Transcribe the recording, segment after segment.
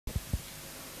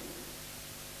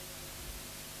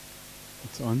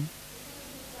It's on.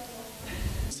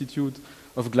 Institute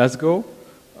of Glasgow,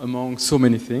 among so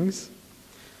many things,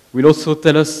 will also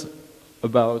tell us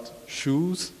about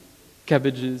shoes,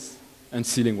 cabbages, and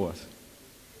sealing water.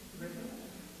 Well,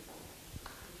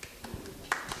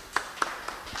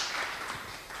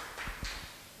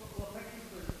 thank you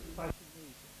for inviting me,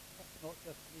 not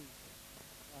just me,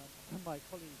 and my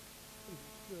colleagues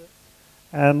Susan Stewart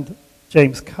and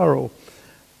James Currell.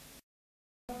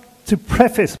 To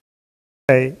preface,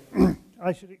 I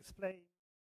should explain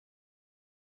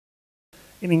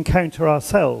in Encounter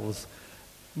ourselves.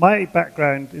 My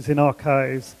background is in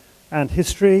archives and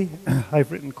history.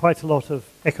 I've written quite a lot of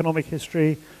economic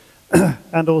history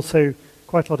and also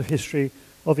quite a lot of history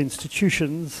of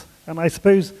institutions. And I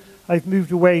suppose I've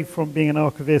moved away from being an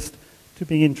archivist to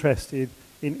being interested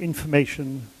in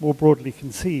information more broadly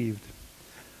conceived.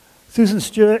 Susan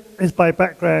Stewart is by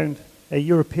background a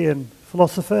European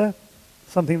philosopher,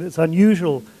 something that's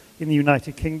unusual in the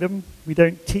United Kingdom. We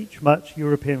don't teach much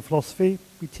European philosophy.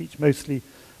 We teach mostly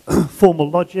formal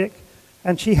logic.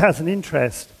 And she has an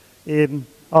interest in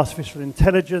artificial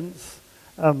intelligence,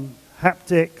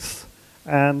 haptics,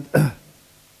 and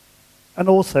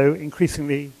also,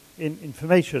 increasingly, in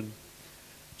information.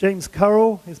 James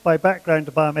Currell is by background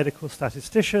a biomedical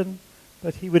statistician,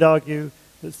 but he would argue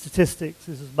that statistics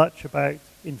is as much about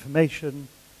information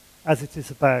as it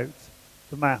is about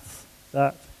the maths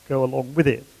that go along with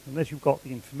it. Unless you've got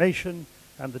the information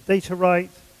and the data right,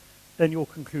 then your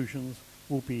conclusions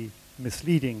will be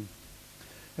misleading.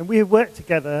 And we have worked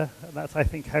together, and that's, I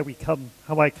think, how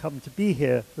I come to be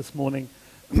here this morning,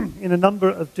 in a number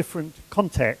of different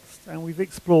contexts, and we've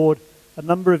explored a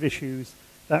number of issues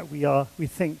that we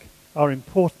think are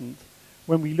important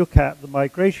when we look at the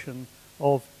migration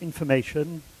of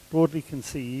information, broadly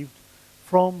conceived,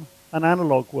 from an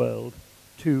analog world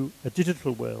to a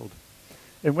digital world.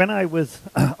 And when I was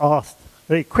asked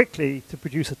very quickly to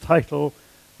produce a title,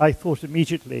 I thought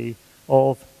immediately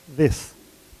of this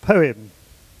poem.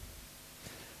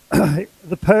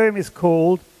 The poem is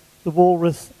called The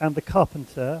Walrus and the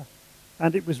Carpenter,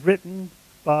 and it was written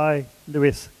by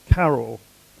Lewis Carroll.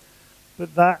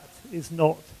 But that is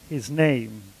not his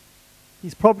name.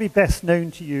 He's probably best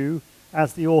known to you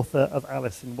as the author of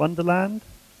Alice in Wonderland,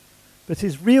 but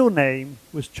his real name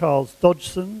was Charles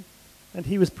Dodgson, and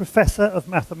he was professor of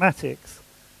mathematics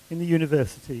in the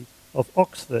University of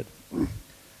Oxford.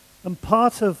 And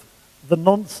part of the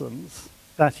nonsense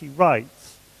that he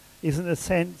writes is, in a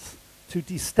sense, to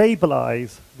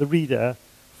destabilize the reader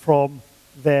from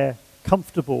their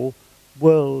comfortable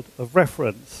world of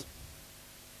reference.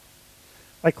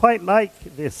 I quite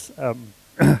like this,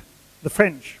 the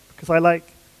French, because I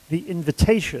like the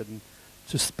invitation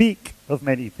to speak of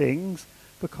many things,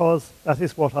 because that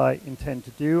is what I intend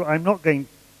to do. I'm not going,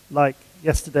 like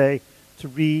yesterday, to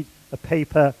read a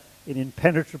paper in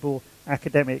impenetrable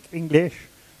academic English,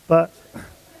 but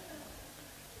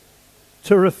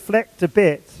to reflect a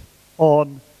bit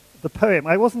on the poem.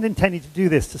 I wasn't intending to do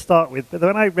this to start with, but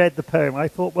when I read the poem, I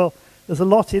thought, well, there's a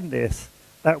lot in this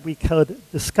that we could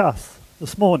discuss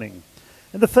this morning.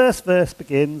 And the first verse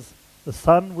begins, "The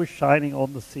sun was shining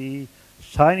on the sea,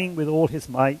 shining with all his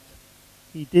might.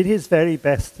 He did his very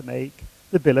best to make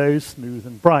the billows smooth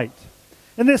and bright.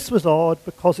 And this was odd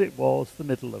because it was the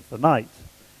middle of the night.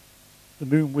 The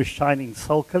moon was shining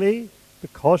sulkily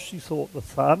because she thought the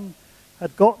sun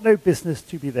had got no business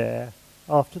to be there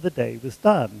after the day was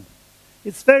done.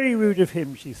 It's very rude of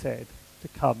him," she said, "to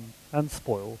come and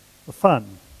spoil the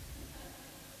fun."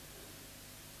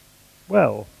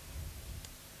 Well,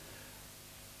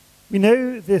 we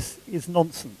know this is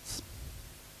nonsense.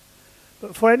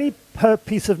 But for any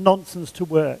piece of nonsense to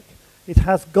work, it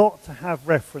has got to have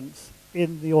reference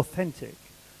in the authentic.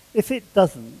 If it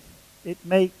doesn't, it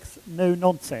makes no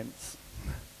nonsense,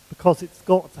 because it's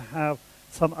got to have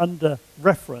some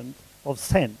under-referent of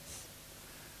sense.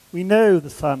 We know the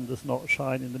sun does not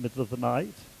shine in the middle of the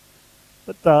night,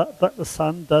 but the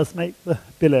sun does make the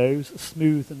billows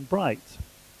smooth and bright.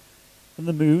 And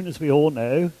the moon, as we all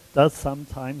know, does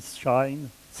sometimes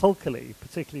shine sulkily,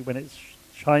 particularly when it's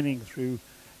shining through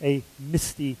a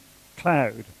misty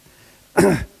cloud.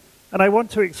 And I want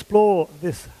to explore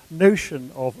this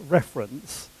notion of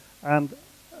reference and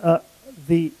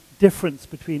the difference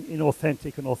between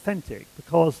inauthentic and authentic,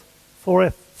 because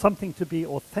for something to be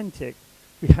authentic,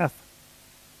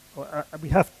 or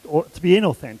to be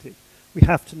inauthentic, we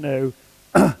have to know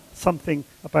something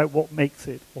about what makes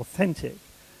it authentic.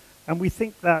 And we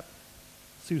think that,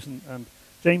 Susan and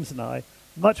James and I,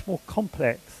 much more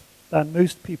complex than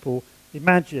most people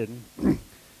imagine,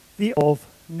 of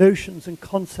notions and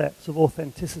concepts of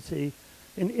authenticity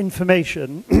in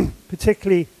information,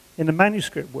 particularly in the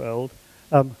manuscript world,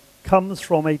 comes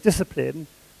from a discipline,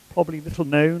 probably little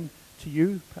known to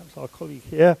you, perhaps our colleague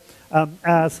here,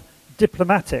 as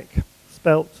diplomatic,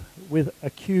 spelt with a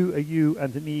Q, a U,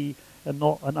 and an E, and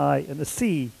not an I and a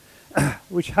C,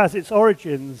 which has its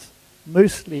origins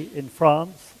mostly in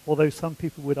France, although some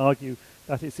people would argue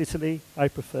that it's Italy. I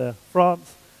prefer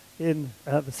France, in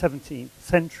the 17th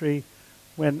century,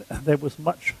 when there was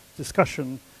much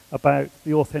discussion about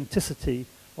the authenticity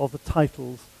of the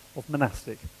titles of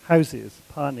monastic houses,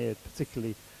 pioneered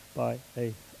particularly by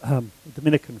a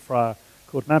Dominican friar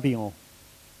called Mabillon.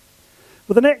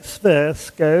 Well, the next verse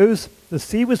goes, the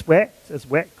sea was wet as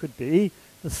wet could be,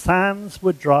 the sands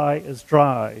were dry as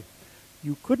dry.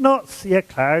 You could not see a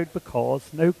cloud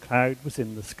because no cloud was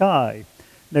in the sky.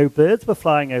 No birds were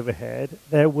flying overhead,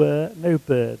 there were no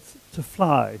birds to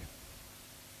fly.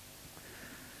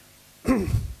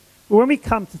 When we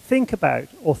come to think about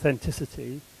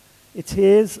authenticity, it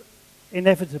is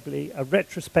inevitably a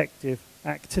retrospective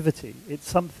activity. It's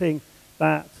something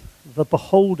that the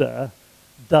beholder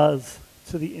does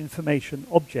to the information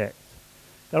object.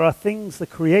 There are things the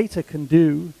creator can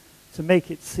do to make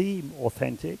it seem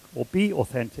authentic or be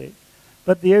authentic,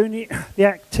 but the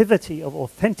activity of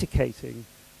authenticating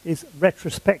is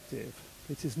retrospective.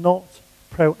 It is not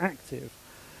proactive.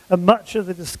 And much of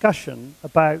the discussion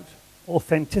about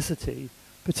authenticity,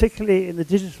 particularly in the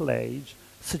digital age,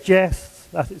 suggests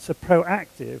that it's a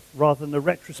proactive rather than a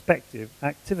retrospective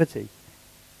activity.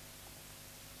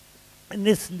 And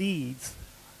this leads,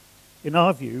 in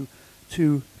our view,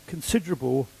 to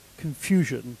considerable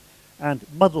confusion and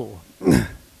muddle.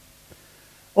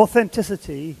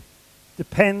 Authenticity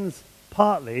depends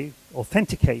partly,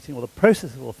 authenticating, or the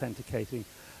process of authenticating,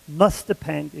 must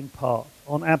depend in part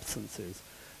on absences,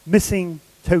 missing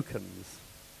tokens.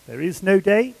 There is no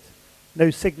date, no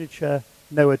signature,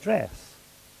 no address.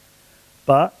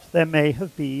 But there may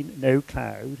have been no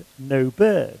cloud, no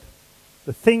bird.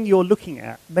 The thing you're looking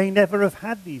at may never have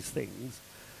had these things,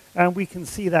 and we can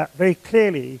see that very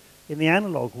clearly in the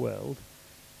analog world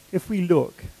if we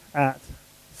look at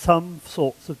some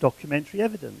sorts of documentary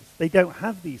evidence. They don't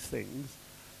have these things,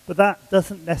 but that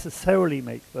doesn't necessarily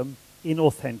make them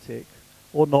inauthentic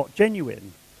or not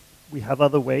genuine. We have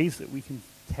other ways that we can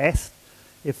test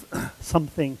if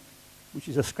something which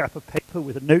is a scrap of paper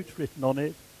with a note written on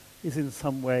it is in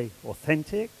some way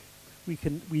authentic. We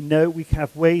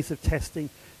have ways of testing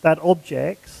that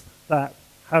objects that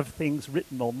have things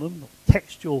written on them,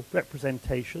 textual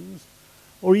representations,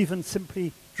 or even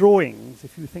simply drawings.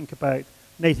 If you think about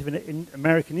Native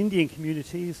American Indian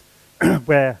communities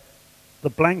where the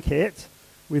blanket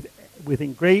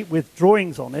with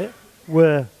drawings on it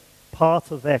were part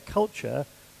of their culture,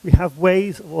 we have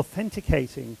ways of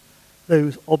authenticating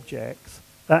those objects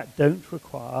that don't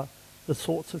require the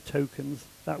sorts of tokens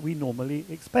that we normally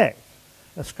expect.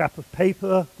 A scrap of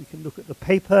paper, we can look at the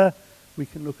paper, we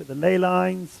can look at the ley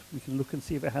lines, we can look and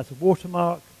see if it has a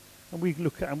watermark, and we can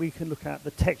look at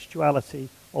the textuality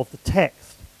of the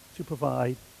text to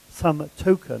provide some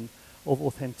token of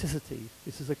authenticity.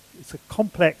 It's a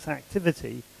complex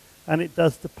activity, and it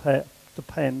does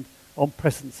depend on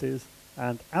presences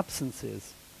and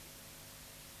absences.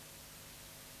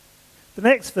 The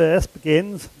next verse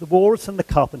begins, the walrus and the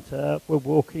carpenter were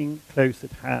walking close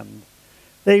at hand.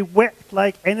 They wept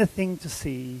like anything to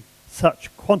see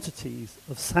such quantities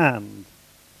of sand.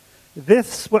 If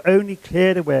this were only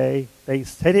cleared away, they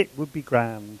said it would be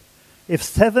grand. If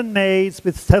 7 maids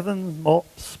with 7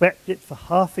 mops swept it for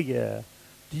half a year,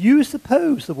 do you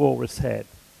suppose, the walrus said,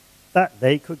 that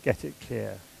they could get it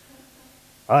clear?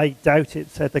 I doubt it,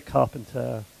 said the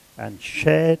carpenter, and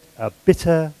shed a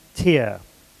bitter tear.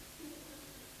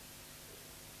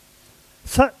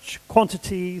 Such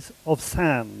quantities of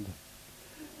sand.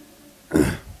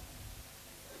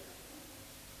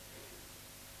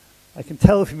 I can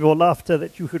tell from your laughter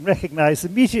that you can recognize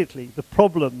immediately the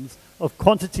problems of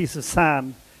quantities of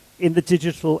sand in the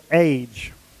digital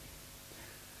age.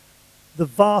 The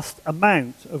vast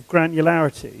amount of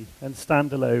granularity and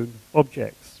standalone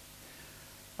objects.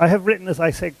 I have written, as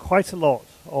I said, quite a lot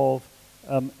of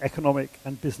economic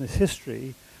and business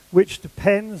history, which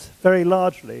depends very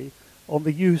largely on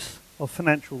the use of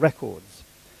financial records.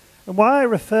 And why I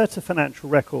refer to financial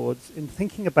records in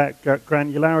thinking about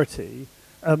granularity,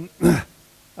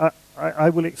 I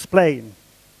will explain.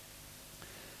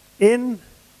 In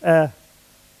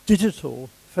digital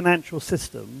financial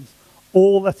systems,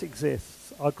 all that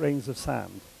exists are grains of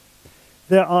sand.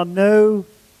 There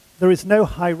is no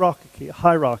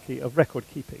hierarchy of record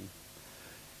keeping.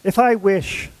 If I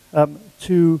wish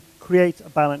to create a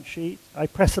balance sheet, I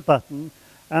press a button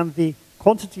and the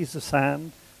quantities of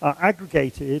sand are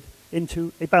aggregated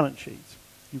into a balance sheet.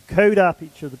 You code up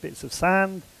each of the bits of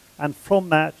sand, and from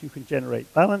that you can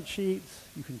generate balance sheets,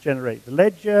 you can generate the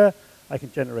ledger, I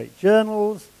can generate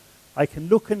journals, I can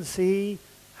look and see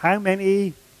how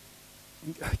many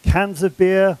cans of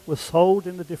beer were sold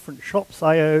in the different shops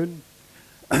I own.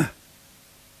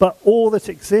 But all that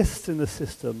exists in the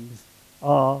systems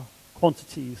are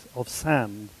quantities of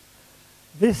sand.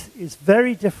 This is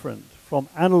very different from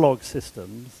analog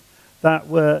systems that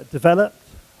were developed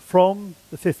from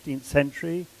the 15th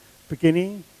century,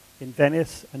 beginning in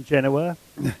Venice and Genoa,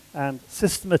 and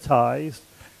systematized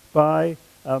by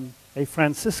a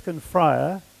Franciscan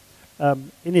friar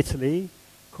in Italy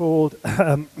called,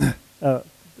 who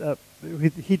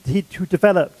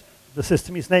developed the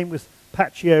system. His name was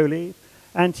Pacioli,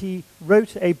 and he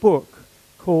wrote a book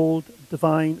called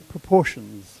Divine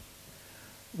Proportions.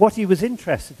 What he was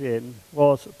interested in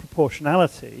was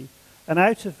proportionality, and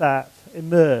out of that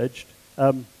emerged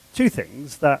two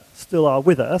things that still are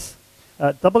with us.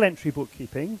 Double entry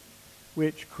bookkeeping,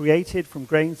 which created from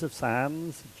grains of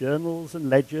sands, journals and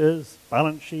ledgers,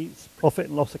 balance sheets, profit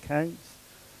and loss accounts,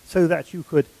 so that you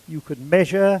could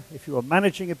measure, if you were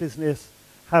managing a business,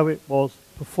 how it was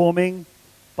performing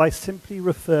by simply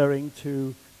referring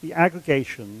to the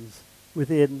aggregations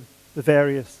within the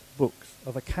various books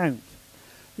of account.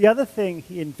 The other thing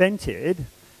he invented,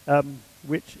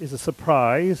 which is a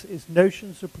surprise, is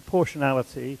notions of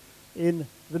proportionality in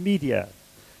the media.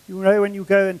 You know, when you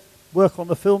go and work on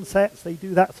the film sets, they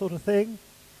do that sort of thing.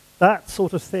 That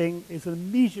sort of thing is an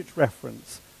immediate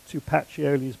reference to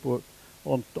Pacioli's book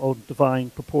on divine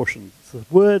proportions. It's the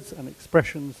words and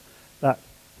expressions that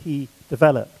he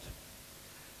developed.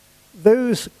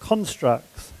 Those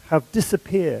constructs have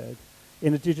disappeared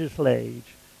in a digital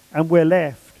age, and we're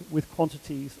left with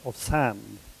quantities of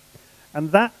sand.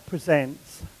 And that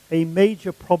presents a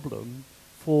major problem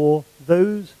for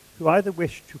those who either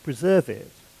wish to preserve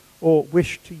it or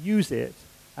wish to use it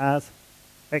as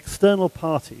external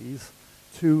parties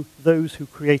to those who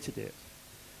created it.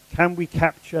 Can we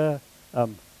capture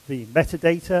the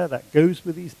metadata that goes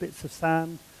with these bits of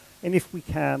sand? And if we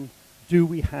can, do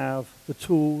we have the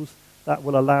tools that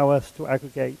will allow us to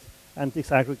aggregate and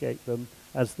disaggregate them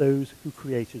as those who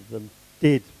created them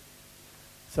did?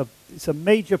 So it's a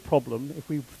major problem if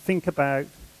we think about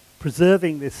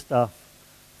preserving this stuff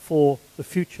for the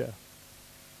future.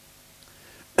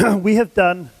 We have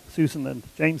done, Susan and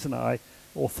James and I,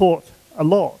 or thought a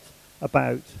lot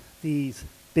about these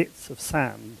bits of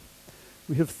sand.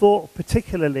 We have thought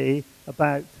particularly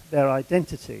about their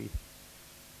identity.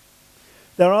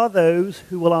 There are those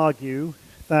who will argue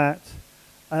that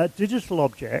a digital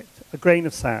object, a grain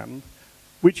of sand,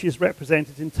 which is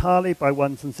represented entirely by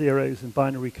ones and zeros in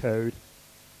binary code,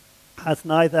 has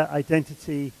neither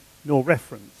identity nor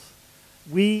reference.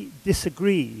 We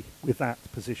disagree with that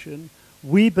position.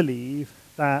 We believe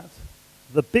that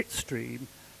the bit stream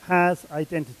has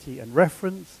identity and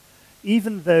reference,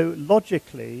 even though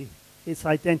logically its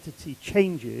identity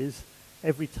changes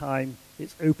every time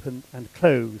it's opened and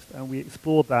closed. And we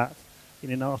explored that in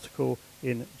an article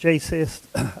in JSIST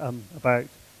about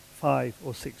 5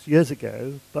 or 6 years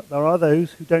ago. But there are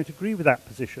those who don't agree with that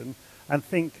position and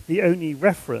think the only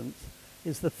reference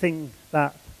is the thing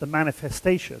that the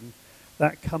manifestation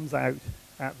that comes out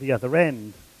at the other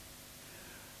end.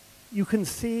 You can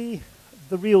see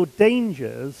the real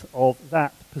dangers of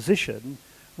that position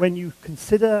when you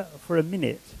consider for a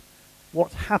minute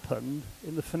what happened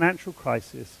in the financial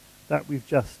crisis that we've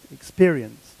just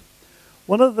experienced.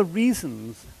 One of the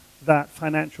reasons that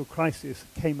financial crisis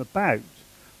came about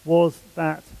was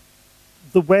that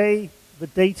the way the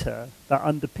data that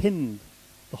underpinned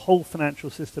the whole financial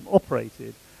system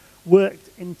operated worked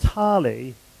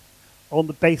entirely on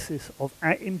the basis of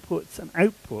inputs and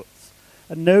outputs,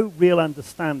 and no real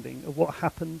understanding of what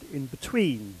happened in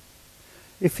between.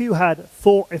 If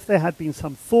there had been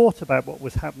some thought about what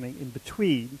was happening in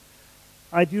between,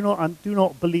 I do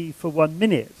not believe for 1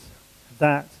 minute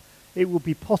that it would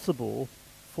be possible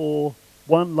for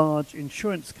one large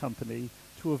insurance company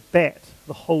to have bet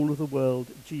the whole of the world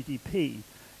GDP.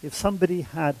 If somebody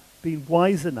had been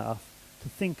wise enough to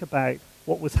think about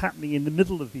what was happening in the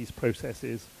middle of these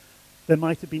processes, there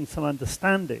might have been some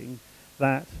understanding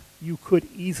that you could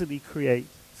easily create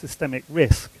systemic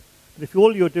risk. But if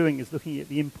all you're doing is looking at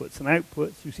the inputs and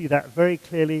outputs, you see that very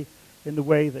clearly in the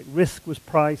way that risk was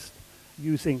priced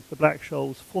using the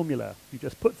Black-Scholes formula. You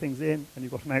just put things in and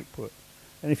you've got an output.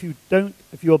 And if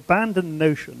you abandon the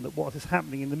notion that what is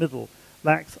happening in the middle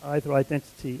lacks either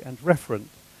identity and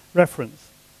reference,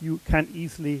 you can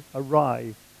easily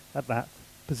arrive at that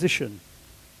position.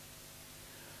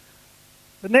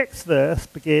 The next verse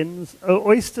begins, "O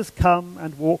oysters come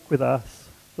and walk with us,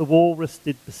 the walrus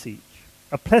did beseech.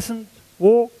 A pleasant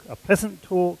walk, a pleasant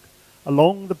talk,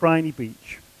 along the briny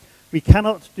beach. We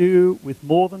cannot do with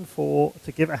more than 4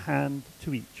 to give a hand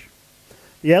to each."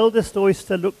 The eldest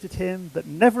oyster looked at him, but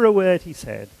never a word he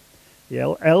said.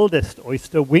 The eldest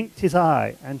oyster winked his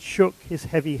eye and shook his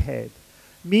heavy head,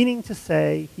 meaning to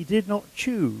say he did not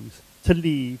choose to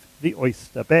leave the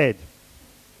oyster bed.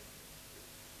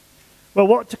 Well,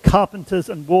 what do carpenters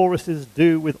and walruses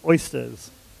do with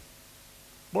oysters?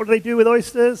 What do they do with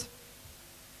oysters?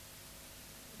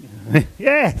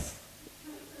 Yes.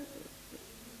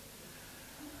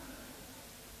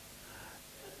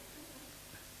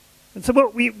 And so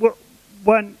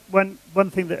one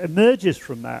thing that emerges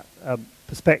from that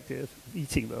perspective,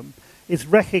 eating them, is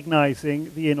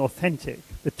recognizing the inauthentic,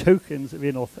 the tokens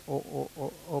of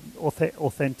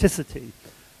authenticity.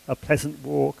 A pleasant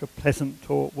walk, a pleasant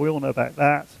talk, we all know about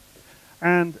that.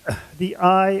 And the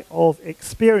eye of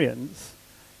experience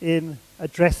in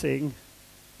addressing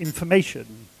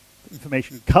information.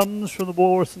 Information comes from the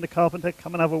walrus and the carpenter,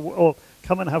 come and have a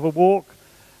walk,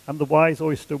 and the wise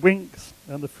oyster winks,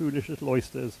 and the foolish little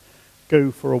oysters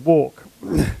go for a walk.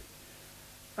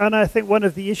 And I think one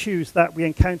of the issues that we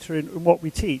encounter in what we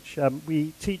teach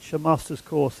a master's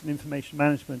course in information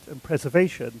management and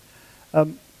preservation,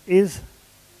 is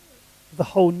the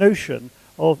whole notion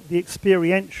of the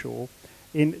experiential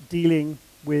in dealing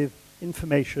with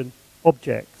information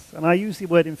objects. And I use the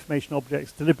word information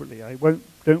objects deliberately. I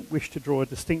don't wish to draw a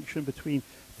distinction between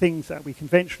things that we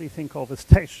conventionally think of as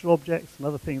textual objects.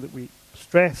 Another thing that we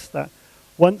stress, that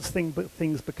once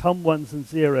things become ones and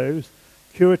zeros,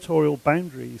 curatorial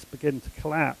boundaries begin to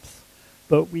collapse.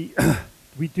 But we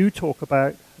do talk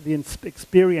about the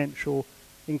experiential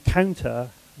encounter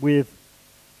with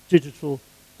digital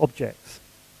objects.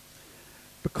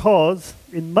 Because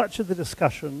in much of the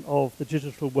discussion of the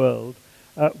digital world,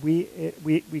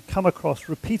 we come across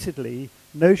repeatedly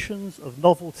notions of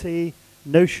novelty,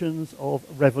 notions of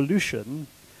revolution,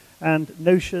 and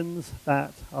notions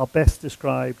that are best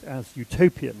described as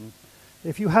utopian.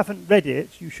 If you haven't read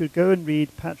it, you should go and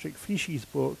read Patrick Fleschy's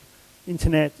book,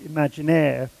 Internet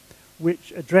Imaginaire,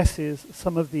 which addresses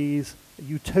some of these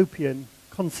utopian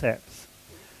concepts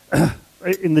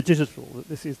in the digital.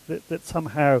 That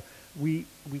somehow we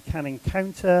can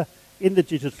encounter in the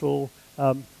digital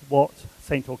what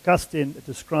St. Augustine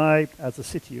described as a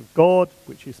city of God,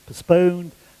 which is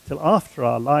postponed till after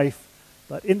our life.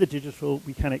 But in the digital,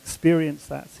 we can experience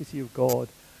that city of God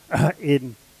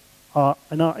in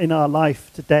our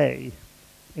life today,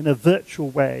 in a virtual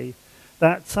way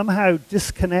that somehow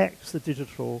disconnects the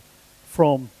digital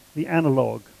from the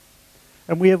analog.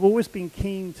 And we have always been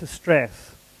keen to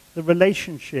stress the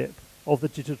relationship of the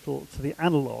digital to the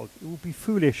analog. It would be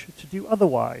foolish to do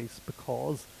otherwise,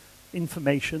 because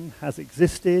information has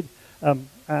existed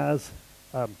as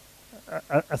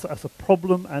a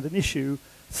problem and an issue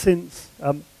since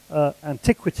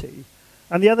antiquity.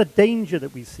 And the other danger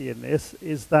that we see in this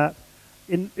is that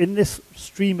in this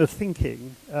stream of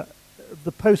thinking,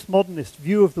 the postmodernist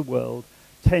view of the world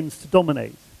tends to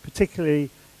dominate, particularly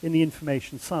in the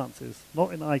information sciences,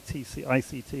 not in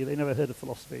ICT, they never heard of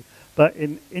philosophy, but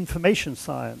in information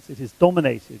science, it is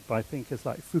dominated by thinkers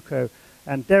like Foucault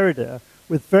and Derrida,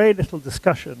 with very little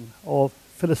discussion of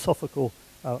philosophical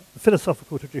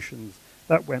traditions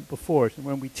that went before it. And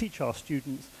when we teach our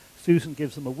students, Susan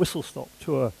gives them a whistle-stop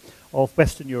tour of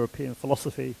Western European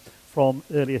philosophy from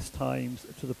earliest times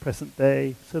to the present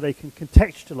day, so they can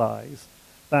contextualize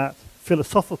that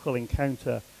philosophical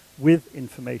encounter with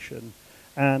information,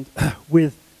 and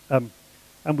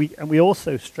we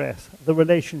also stress the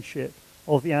relationship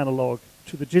of the analog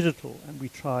to the digital, and we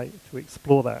try to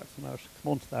explore that, and I shall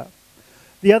come on to that.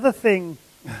 The other thing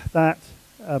that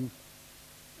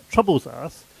troubles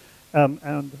us,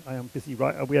 and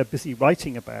we are busy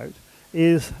writing about,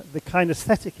 is the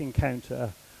kinesthetic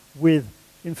encounter with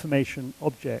information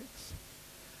objects.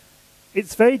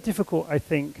 It's very difficult, I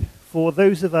think, for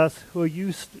those of us who are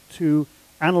used to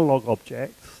analog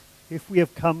objects, if we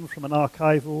have come from an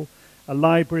archival, a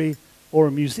library, or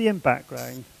a museum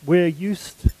background, we're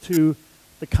used to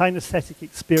the kinesthetic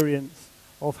experience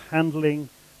of handling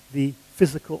the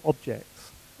physical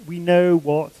objects. We know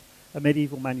what a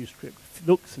medieval manuscript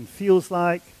looks and feels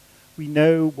like. We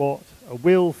know what a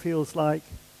will feels like.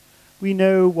 We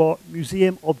know what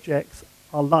museum objects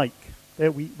are like.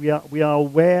 We are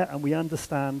aware and we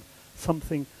understand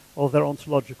something of their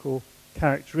ontological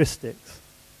characteristics.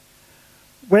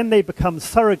 When they become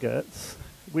surrogates,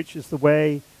 which is the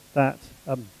way that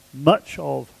much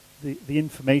of the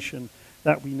information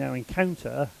that we now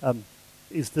encounter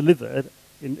is delivered,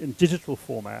 in digital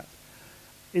format,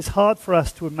 it's hard for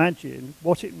us to imagine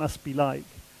what it must be like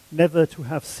never to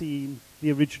have seen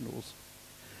the originals.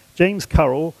 James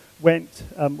Currell went,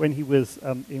 when he was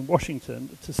in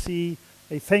Washington, to see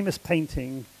a famous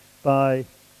painting by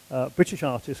a British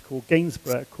artist called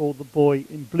Gainsborough called The Boy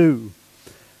in Blue.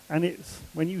 And it's,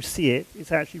 when you see it,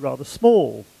 it's actually rather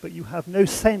small, but you have no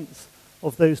sense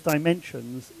of those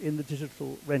dimensions in the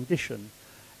digital rendition.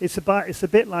 It's a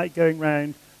bit like going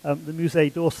around the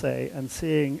Musée d'Orsay and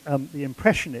seeing the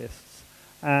Impressionists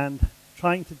and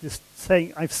trying to just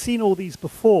saying, I've seen all these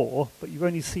before, but you've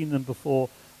only seen them before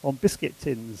on biscuit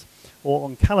tins or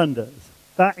on calendars.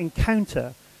 That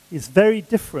encounter is very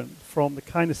different from the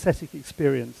kinesthetic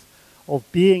experience of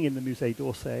being in the Musée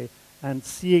d'Orsay and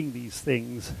seeing these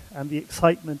things and the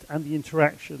excitement and the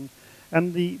interaction.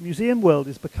 And the museum world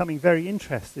is becoming very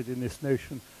interested in this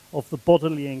notion of the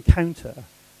bodily encounter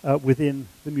within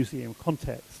the museum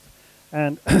context.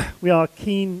 And we are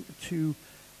keen to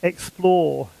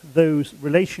explore those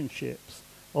relationships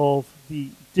of the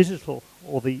digital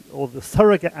or the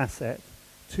surrogate asset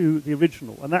to the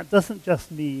original. And that doesn't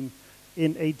just mean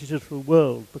in a digital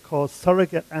world, because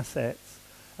surrogate assets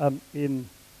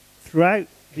throughout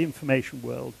the information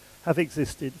world have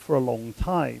existed for a long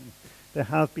time. There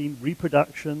have been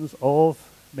reproductions of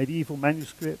medieval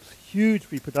manuscripts, huge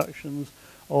reproductions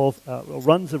of, or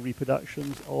runs of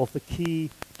reproductions of the key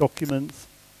documents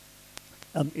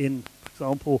in, for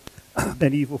example,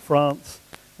 medieval France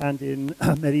and in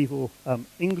medieval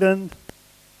England.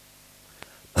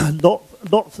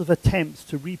 Lots of attempts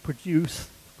to reproduce.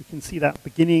 We can see that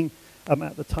beginning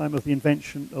at the time of the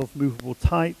invention of movable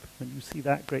type, and you see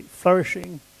that great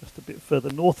flourishing just a bit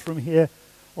further north from here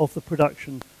of the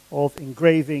production of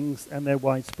engravings and their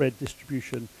widespread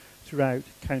distribution throughout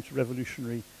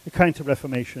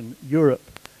counter-Reformation Europe.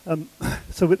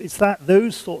 So it's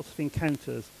those sorts of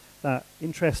encounters that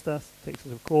interest us, takes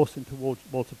us, of course, into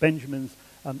Walter Benjamin's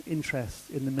interest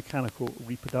in the mechanical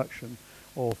reproduction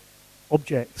of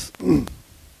objects. And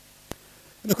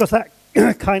of course, that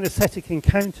kinesthetic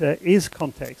encounter is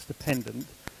context dependent,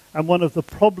 and one of the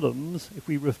problems, if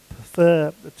we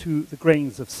refer to the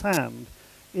grains of sand,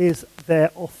 is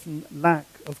their often lack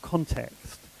of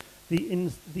context. The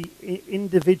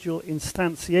individual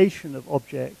instantiation of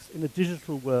objects in a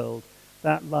digital world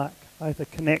that lack either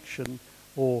connection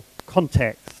or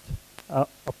context, a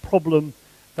problem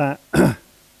that,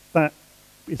 that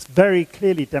is very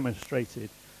clearly demonstrated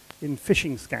in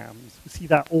phishing scams. We see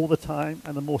that all the time,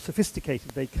 and the more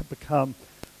sophisticated they can become,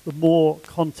 the more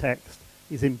context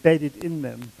is embedded in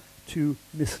them to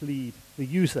mislead the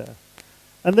user.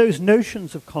 And those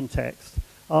notions of context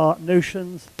are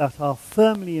notions that are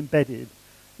firmly embedded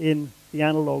in the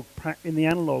analog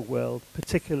world,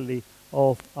 particularly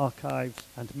of archives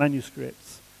and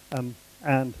manuscripts and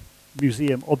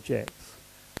museum objects.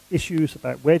 Issues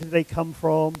about where did they come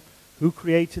from, who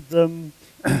created them,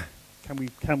 can we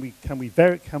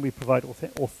provide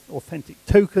authentic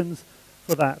tokens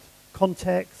for that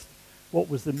context? What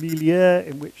was the milieu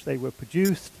in which they were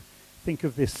produced? Think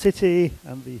of this city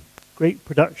and the great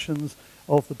productions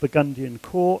of the Burgundian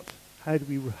court. How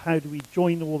do we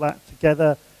join all that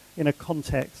together in a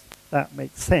context that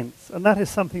makes sense? And that is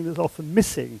something that's often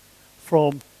missing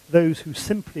from those who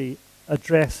simply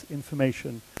address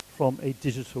information from a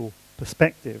digital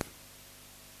perspective.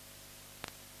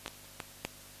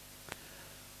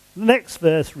 The next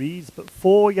verse reads, "But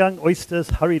 4 young oysters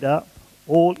hurried up,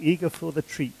 all eager for the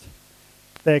treat.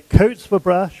 Their coats were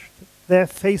brushed, their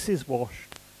faces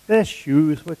washed, their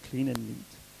shoes were clean and neat.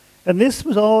 And this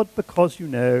was odd because, you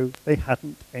know, they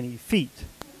hadn't any feet.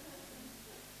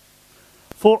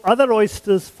 4 other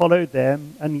oysters followed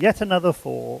them, and yet another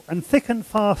 4, and thick and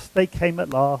fast they came at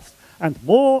last, and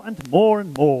more and more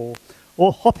and more,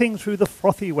 all hopping through the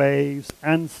frothy waves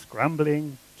and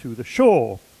scrambling to the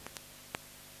shore.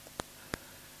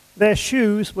 Their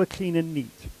shoes were clean and neat."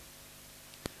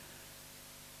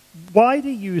 Why do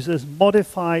users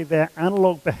modify their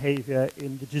analog behavior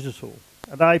in the digital?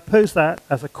 And I pose that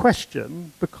as a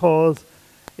question because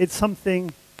it's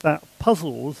something that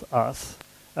puzzles us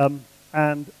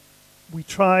and we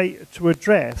try to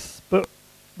address. But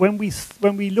when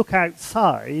we look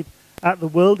outside at the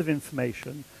world of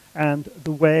information and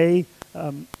the way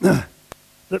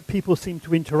that people seem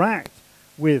to interact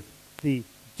with the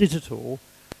digital,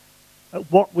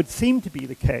 what would seem to be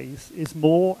the case is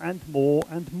more and more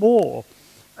and more.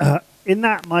 In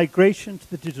that migration to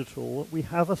the digital, we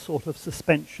have a sort of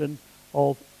suspension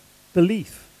of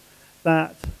belief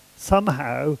that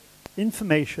somehow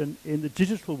information in the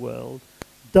digital world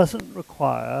doesn't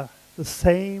require the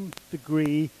same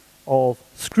degree of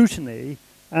scrutiny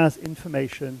as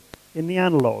information in the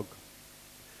analog.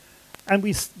 And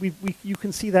you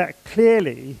can see that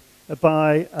clearly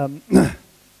by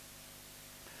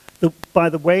by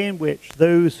the way in which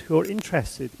those who are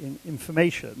interested in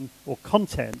information or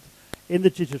content in the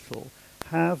digital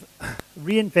have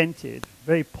reinvented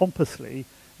very pompously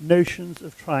notions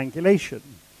of triangulation,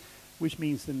 which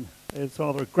means it's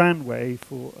rather a grand way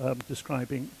for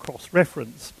describing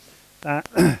cross-reference.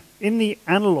 In the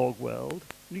analog world,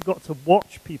 you've got to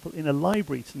watch people in a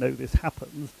library to know this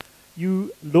happens.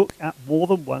 You look at more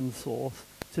than one source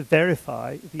to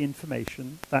verify the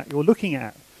information that you're looking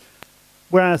at.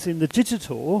 Whereas in the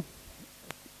digital,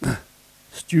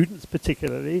 students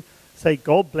particularly say,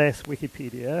 God bless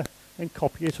Wikipedia, and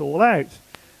copy it all out.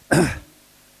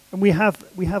 And we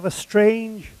have a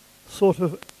strange sort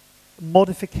of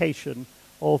modification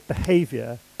of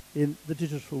behavior in the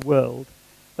digital world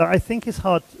that I think is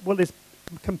hard,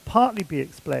 can partly be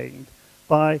explained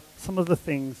by some of the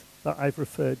things that I've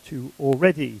referred to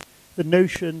already. The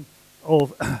notion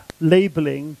of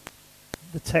labeling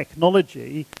the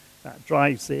technology that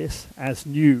drives this as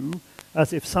new,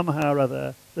 as if somehow or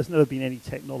other there's never been any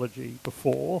technology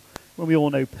before, when we all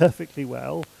know perfectly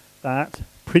well that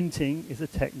printing is a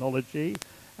technology,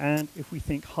 and if we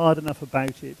think hard enough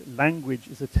about it, language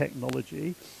is a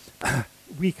technology.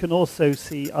 We can also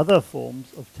see other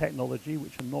forms of technology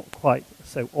which are not quite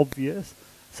so obvious,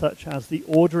 such as the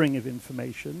ordering of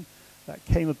information that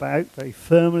came about very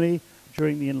firmly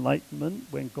during the Enlightenment,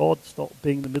 when God stopped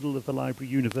being the middle of the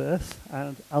library universe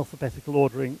and alphabetical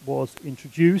ordering was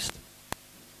introduced.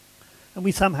 And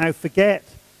we somehow forget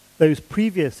those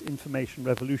previous information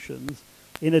revolutions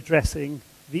in addressing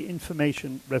the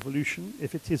information revolution,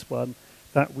 if it is one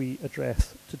that we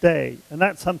address today. And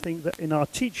that's something that in our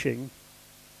teaching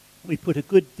we put a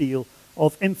good deal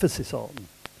of emphasis on.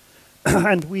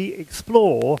 And we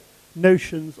explore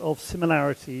notions of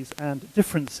similarities and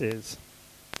differences.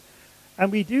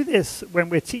 And we do this when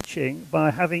we're teaching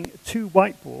by having two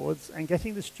whiteboards and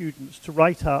getting the students to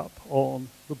write up on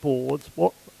the boards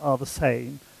what are the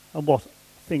same and what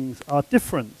things are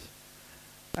different.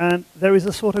 And there is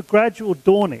a sort of gradual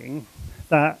dawning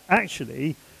that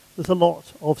actually there's a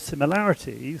lot of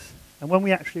similarities, and when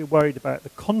we actually are worried about the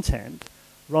content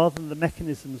rather than the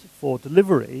mechanisms for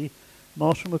delivery,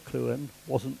 Marshall McLuhan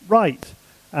wasn't right,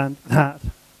 and that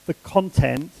the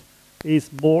content is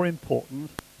more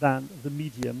important than the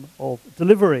medium of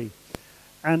delivery.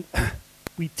 And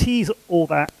we tease all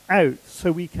that out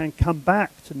so we can come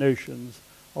back to notions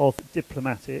of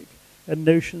diplomatic and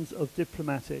notions of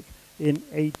diplomatic in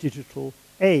a digital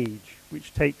age,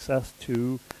 which takes us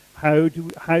to how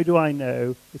do I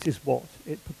know it is what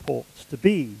it purports to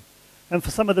be? And for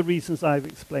some of the reasons I've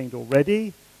explained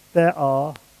already, there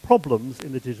are problems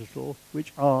in the digital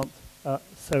which aren't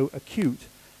so acute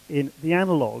in the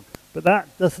analog. But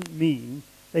that doesn't mean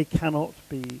they cannot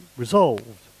be resolved.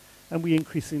 And we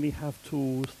increasingly have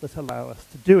tools that allow us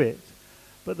to do it.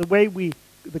 But the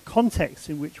context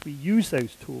in which we use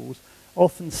those tools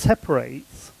often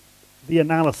separates the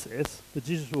analysis, the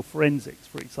digital forensics,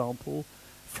 for example,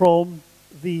 from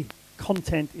the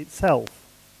content itself.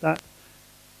 That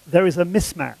there is a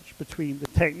mismatch between the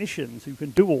technicians who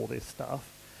can do all this stuff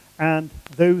and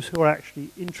those who are actually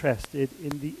interested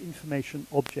in the information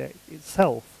object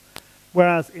itself.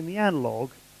 Whereas in the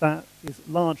analog, that is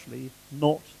largely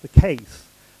not the case.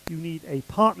 You need a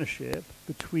partnership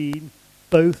between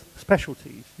both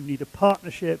specialties. You need a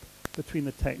partnership between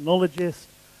the technologist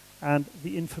and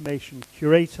the information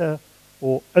curator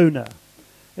or owner.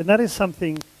 And that is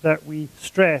something that we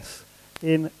stress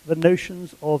in the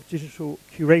notions of digital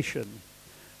curation.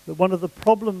 That one of the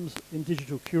problems in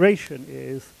digital curation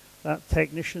is that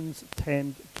technicians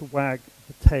tend to wag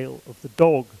the tail of the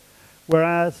dog,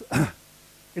 whereas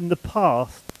in the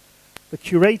past, the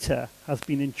curator has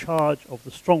been in charge of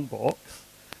the strongbox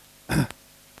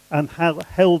and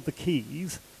held the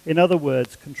keys, in other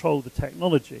words, controlled the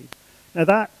technology. Now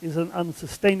that is an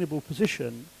unsustainable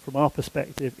position from our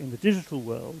perspective in the digital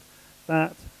world,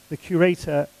 that the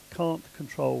curator can't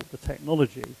control the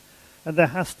technology. And there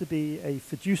has to be a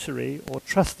fiduciary or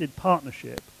trusted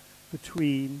partnership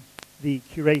between the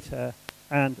curator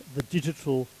and the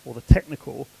digital or the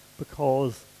technical,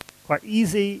 because quite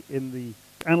easy in the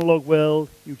analog world,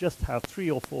 you just have 3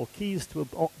 or 4 keys to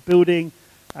a building,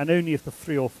 and only if the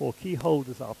 3 or 4 key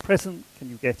holders are present can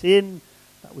you get in.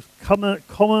 That was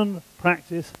common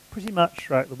practice pretty much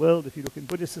throughout the world. If you look in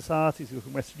Buddhist societies, you look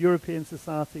in Western European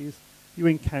societies, you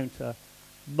encounter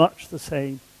much the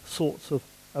same sorts of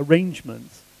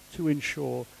arrangements to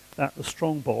ensure that the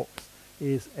strong box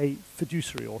is a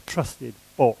fiduciary or trusted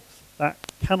box. That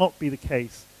cannot be the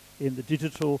case in the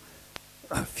digital,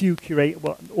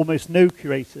 almost no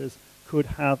curators could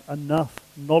have enough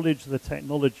knowledge of the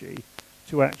technology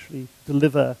to actually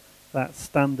deliver that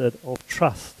standard of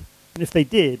trust. And if they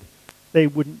did, they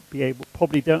wouldn't be able,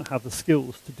 probably don't have the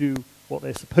skills to do what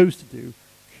they're supposed to do,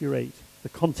 curate the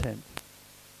content.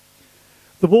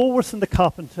 The walrus and the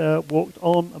carpenter walked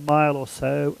on a mile or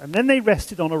so, and then they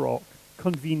rested on a rock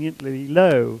conveniently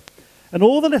low. And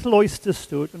all the little oysters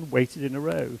stood and waited in a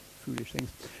row. Foolish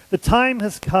things. The time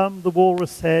has come, the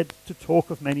walrus said, to talk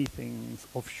of many things,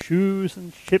 of shoes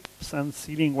and ships and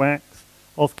sealing wax,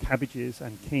 of cabbages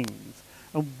and kings,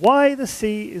 and why the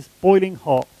sea is boiling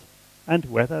hot, and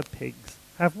whether pigs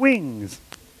have wings.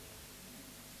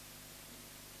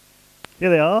 Here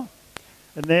they are,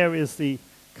 and there is the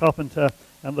carpenter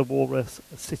and the walrus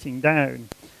sitting down.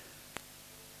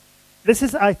 This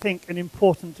is, I think, an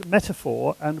important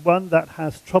metaphor, and one that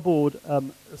has troubled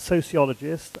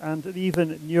sociologists and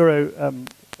even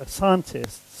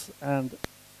neuroscientists and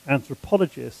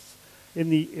anthropologists in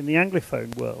the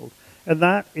Anglophone world, and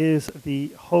that is the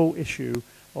whole issue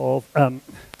of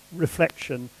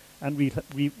reflection and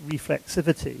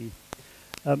reflexivity.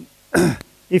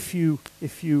 If you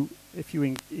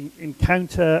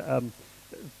encounter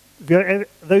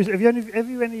have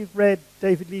you any read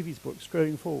David Levy's book,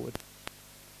 Scrolling Forward?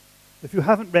 If you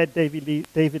haven't read David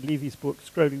Levy's book,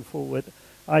 Scrolling Forward,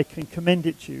 I can commend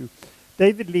it to you.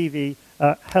 David Levy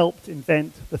helped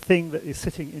invent the thing that is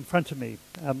sitting in front of me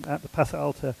at the Passa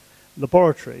Alta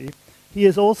laboratory. He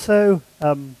is also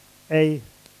a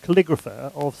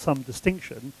calligrapher of some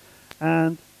distinction,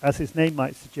 and as his name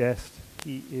might suggest,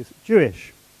 he is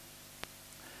Jewish.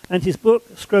 And his book,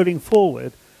 Scrolling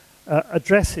Forward,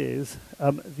 addresses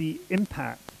the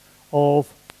impact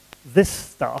of this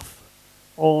stuff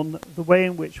on the way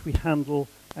in which we handle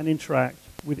and interact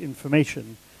with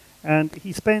information. And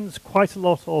he spends quite a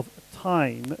lot of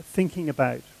time thinking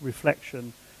about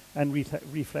reflection and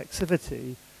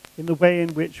reflexivity in the way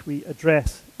in which we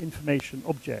address information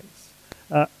objects.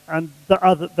 And there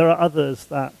are others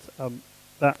that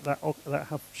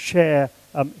share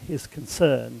his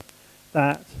concern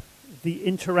that the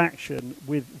interaction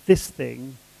with this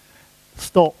thing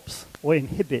stops or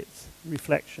inhibits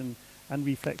reflection and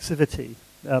reflexivity.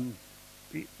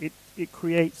 It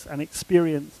creates an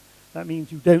experience that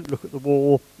means you don't look at the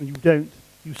wall and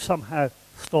you somehow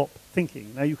stop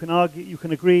thinking. Now you can argue, you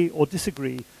can agree or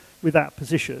disagree with that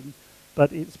position,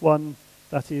 but it's one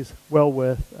that is well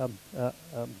worth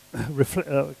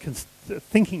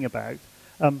thinking about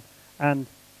and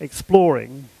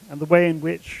exploring, and the way in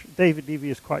which David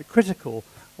Levy is quite critical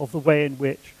of the way in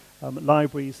which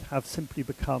libraries have simply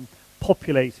become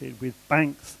populated with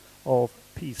banks of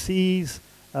PCs.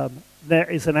 There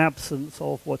is an absence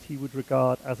of what he would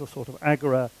regard as a sort of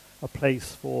agora, a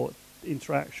place for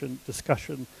interaction,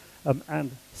 discussion,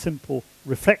 and simple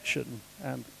reflection.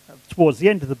 And towards the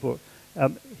end of the book,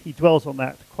 he dwells on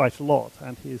that quite a lot,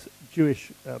 and his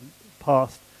Jewish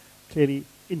past clearly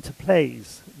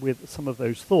interplays with some of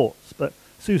those thoughts. But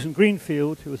Susan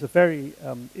Greenfield, who was a very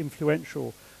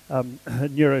influential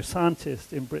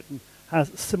neuroscientist in Britain, has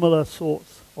similar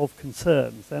sorts of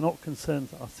concerns. They're not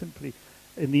concerns that are simply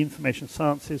in the information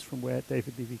sciences, from where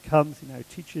David Levy comes. He now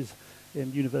teaches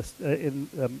in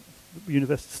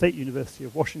State University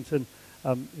of Washington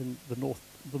in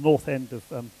the north end of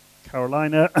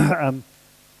Carolina,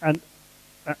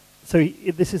 so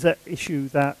this is an issue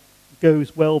that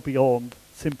goes well beyond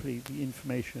simply the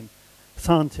information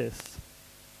scientists.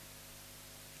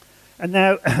 And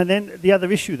then the other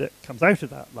issue that comes out of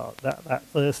that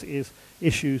verse is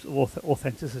issues of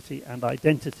authenticity and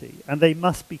identity, and they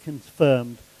must be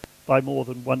confirmed by more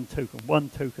than one token. One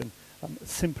token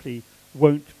simply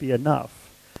won't be enough.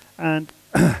 And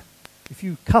if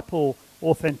you couple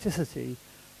authenticity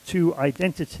to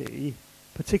identity,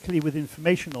 particularly with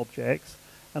information objects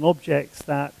and objects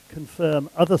that confirm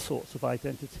other sorts of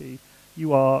identity,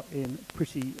 you are in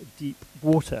pretty deep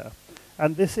water.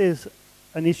 And this is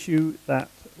an issue that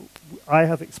I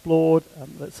have explored,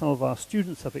 that some of our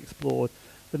students have explored,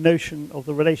 the notion of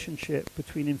the relationship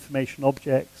between information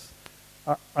objects,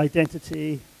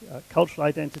 identity, cultural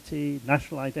identity,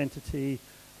 national identity,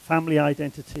 family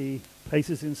identity,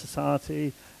 places in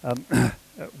society,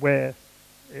 where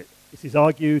it is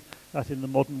argued that in the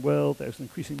modern world there's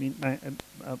increasing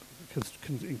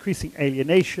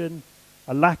alienation,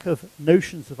 a lack of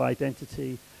notions of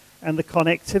identity, and the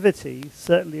connectivity,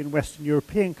 certainly in Western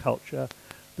European culture,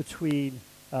 between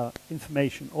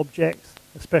information objects,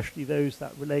 especially those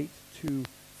that relate to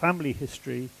family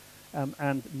history,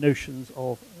 and notions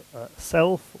of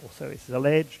self, or so it's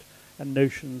alleged, and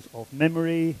notions of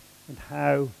memory, and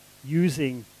how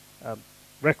using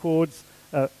records,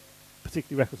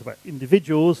 particularly records about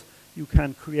individuals, you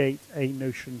can create a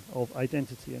notion of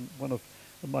identity. And one of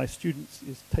my students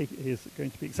is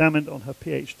going to be examined on her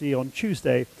PhD on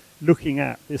Tuesday, looking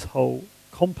at this whole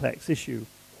complex issue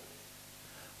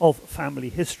of family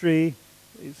history.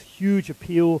 Its huge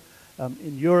appeal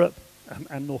in Europe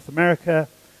and North America,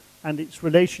 and its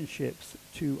relationships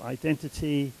to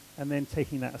identity, and then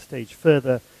taking that a stage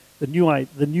further, the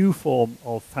new form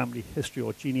of family history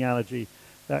or genealogy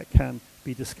that can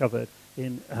be discovered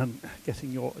in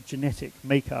getting your genetic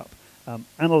makeup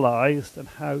analyzed and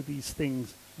how these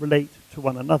things relate to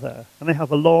one another. And they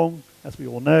have a long, as we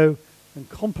all know, and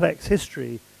complex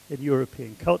history in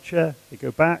European culture. They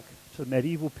go back to the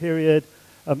medieval period,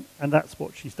 and that's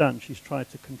what she's done. She's tried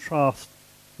to contrast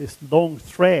this long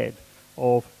thread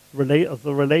of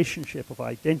the relationship of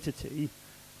identity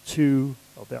to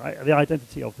the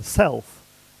identity of the self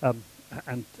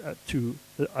and to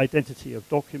the identity of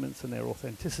documents and their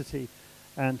authenticity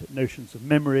and notions of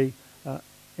memory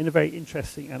in a very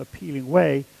interesting and appealing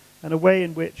way, and a way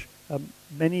in which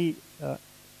many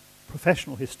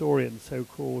professional historians,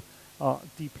 so-called, are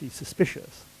deeply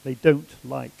suspicious. They don't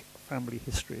like family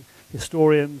history.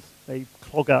 Historians, they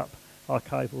clog up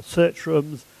archival search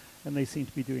rooms, and they seem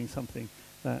to be doing something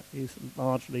that is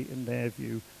largely, in their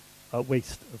view, a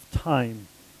waste of time.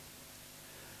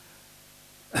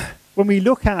 When we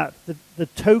look at the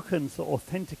tokens that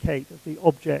authenticate the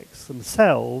objects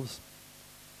themselves,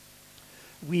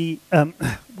 we can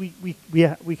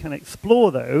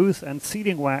explore those, and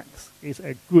sealing wax is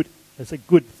a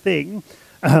good thing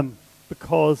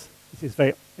because it's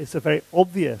a very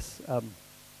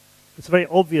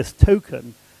obvious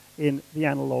token in the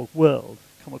analog world.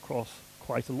 Come across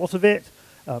quite a lot of it.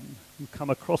 You come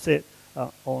across it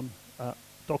on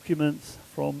documents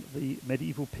from the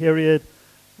medieval period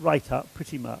right up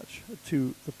pretty much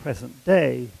to the present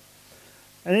day.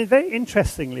 And then very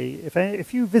interestingly,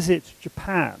 if you visit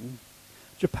Japan,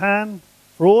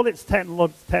 for all its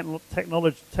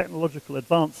technological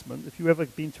advancement, if you've ever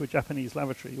been to a Japanese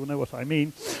lavatory, you'll know what I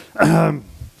mean,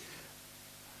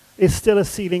 is still a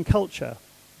sealing culture.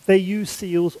 They use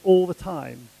seals all the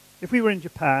time. If we were in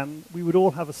Japan, we would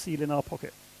all have a seal in our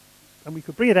pocket. And we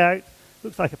could bring it out,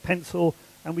 looks like a pencil,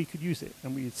 and we could use it.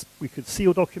 And we could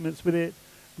seal documents with it,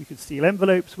 we could seal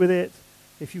envelopes with it.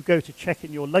 If you go to check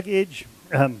in your luggage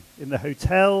in the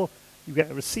hotel, you get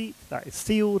a receipt that is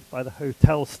sealed by the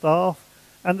hotel staff.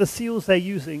 And the seals they're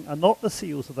using are not the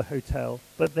seals of the hotel,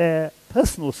 but their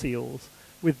personal seals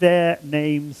with their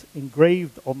names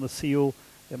engraved on the seal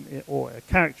or a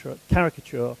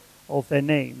caricature of their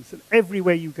names. And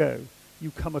everywhere you go,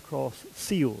 you come across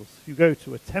seals. If you go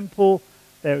to a temple,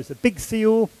 there is a big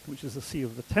seal, which is the seal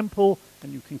of the temple,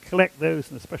 and you can collect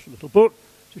those in a special little book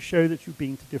to show that you've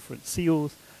been to different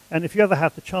seals. And if you ever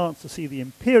have the chance to see the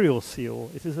imperial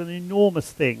seal, it is an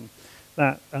enormous thing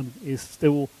that is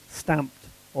still stamped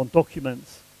on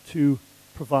documents to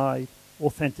provide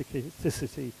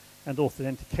authenticity and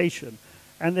authentication.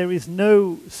 And there is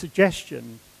no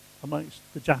suggestion amongst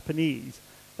the Japanese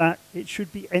that it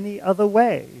should be any other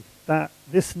way, that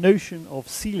this notion of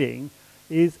sealing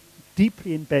is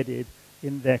deeply embedded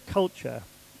in their culture.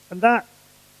 And that,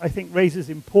 I think, raises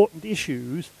important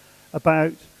issues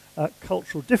about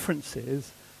cultural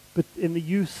differences, but in the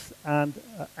use and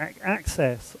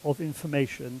access of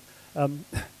information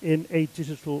in a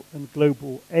digital and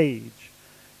global age.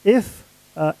 If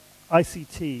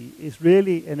ICT is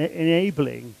really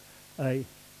enabling a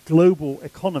global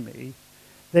economy,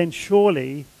 then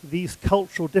surely these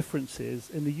cultural differences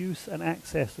in the use and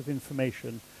access of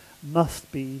information must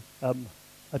be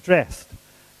addressed.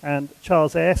 And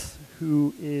Charles S.,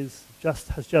 who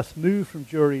has just moved from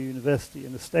Drury University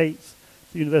in the States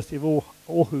to the University of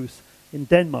Aarhus in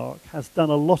Denmark, has done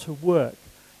a lot of work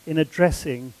in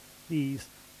addressing these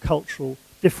cultural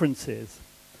differences.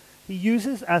 He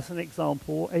uses as an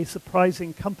example a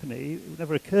surprising company. It would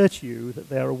never occur to you that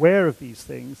they're aware of these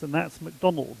things, and that's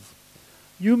McDonald's.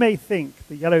 You may think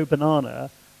the yellow banana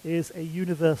is a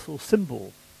universal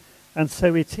symbol, and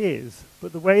so it is,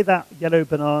 but the way that yellow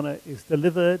banana is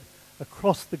delivered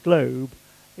across the globe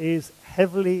is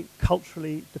heavily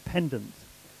culturally dependent.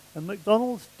 And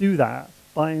McDonald's do that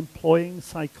by employing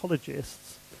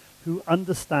psychologists who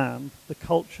understand the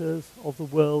cultures of the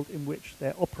world in which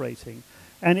they're operating.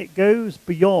 And it goes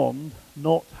beyond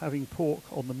not having pork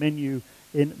on the menu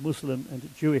in Muslim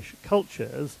and Jewish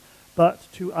cultures, but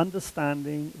to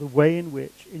understanding the way in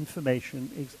which information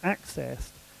is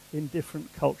accessed in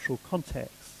different cultural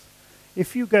contexts.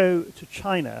 If you go to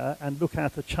China and look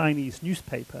at a Chinese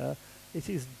newspaper, it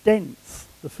is dense.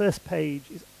 The first page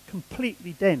is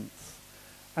completely dense.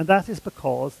 And that is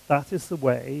because that is the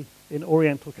way in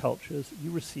Oriental cultures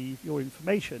you receive your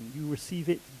information. You receive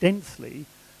it densely,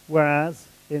 whereas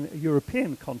in a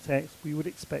European context, we would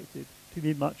expect it to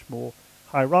be much more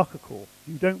hierarchical.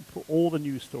 You don't put all the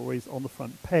news stories on the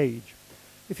front page.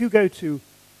 If you go to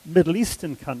Middle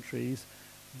Eastern countries,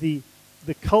 the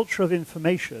culture of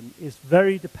information is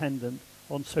very dependent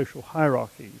on social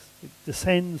hierarchies. It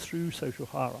descends through social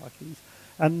hierarchies.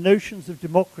 And notions of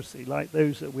democracy, like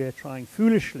those that we're trying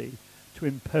foolishly to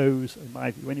impose, in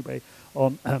my view anyway,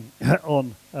 on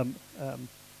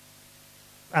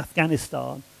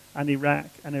Afghanistan and Iraq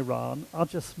and Iran, are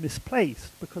just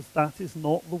misplaced, because that is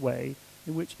not the way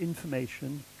in which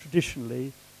information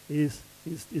traditionally is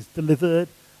delivered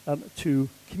to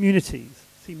communities.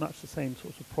 See much the same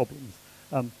sorts of problems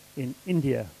in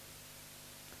India.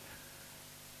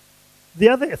 The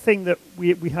other thing that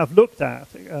we have looked at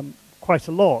quite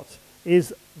a lot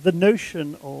is the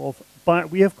notion of,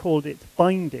 we have called it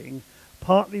binding,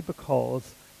 partly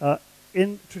because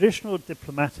in traditional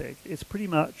diplomatic, it's pretty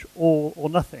much all or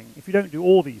nothing. If you don't do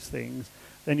all these things,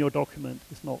 then your document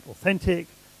is not authentic.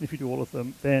 And if you do all of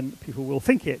them, then people will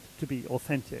think it to be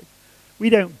authentic. We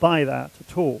don't buy that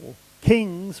at all.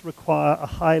 Kings require a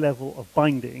high level of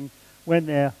binding when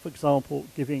they're, for example,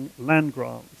 giving land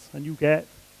grants. And you get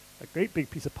a great big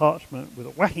piece of parchment with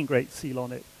a whacking great seal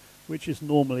on it, which is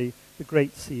normally the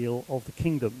great seal of the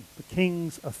kingdom, the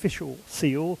king's official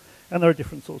seal. And there are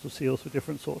different sorts of seals for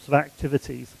different sorts of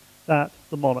activities that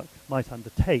the monarch might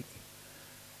undertake.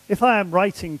 If I am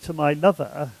writing to my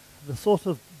lover, the sort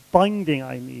of binding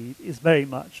I need is very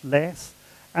much less,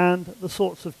 and the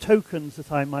sorts of tokens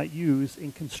that I might use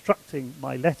in constructing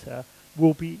my letter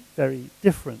will be very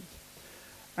different.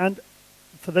 And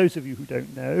for those of you who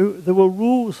don't know, there were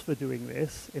rules for doing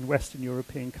this in Western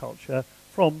European culture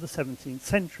from the 17th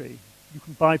century. You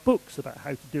can buy books about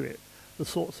how to do it. The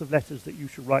sorts of letters that you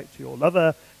should write to your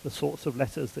lover, the sorts of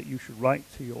letters that you should write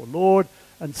to your lord,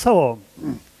 and so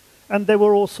on. And there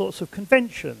were all sorts of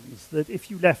conventions that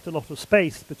if you left a lot of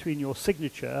space between your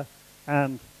signature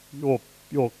and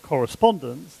your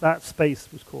correspondence, that space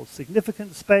was called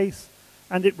significant space,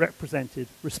 and it represented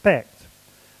respect.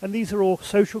 And these are all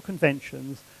social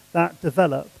conventions that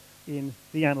develop in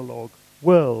the analog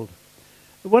world.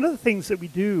 One of the things that we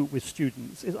do with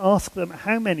students is ask them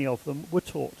how many of them were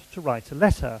taught to write a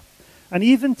letter. And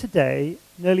even today,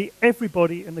 nearly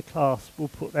everybody in the class will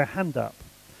put their hand up.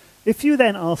 If you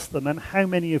then ask them, and how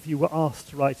many of you were asked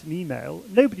to write an email,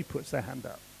 nobody puts their hand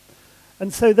up.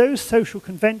 And so those social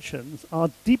conventions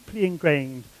are deeply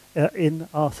ingrained in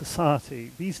our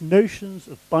society. These notions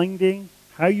of binding,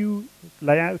 how you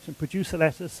lay out and produce a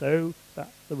letter so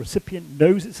that the recipient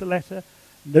knows it's a letter,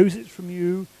 knows it's from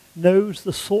you, knows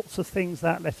the sorts of things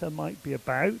that letter might be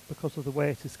about because of the way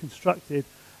it is constructed,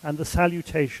 and the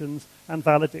salutations and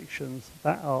valedictions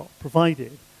that are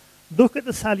provided. Look at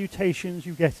the salutations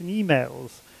you get in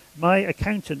emails. My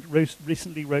accountant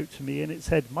recently wrote to me and it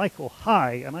said, "Michael,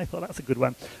 hi," and I thought that's a good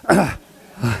one.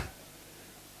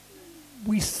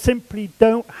 We simply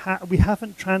we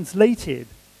haven't translated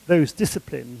those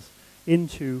disciplines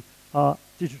into our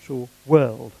digital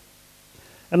world.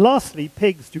 And lastly,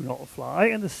 pigs do not fly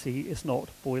and the sea is not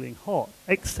boiling hot,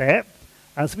 except,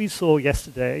 as we saw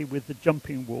yesterday with the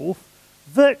jumping wolf,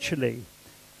 virtually.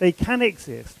 They can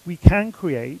exist. We can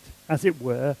create, as it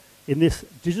were, in this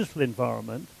digital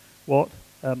environment, what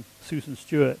Susan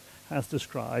Stewart has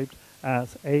described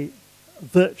as a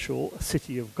virtual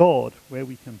city of God, where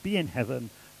we can be in heaven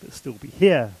but still be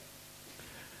here.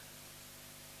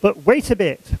 But wait a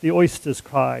bit, the oysters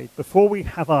cried, before we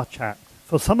have our chat,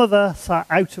 for some of us are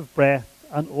out of breath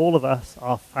and all of us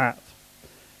are fat.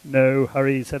 No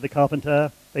hurry, said the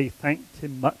carpenter. They thanked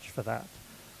him much for that.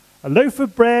 A loaf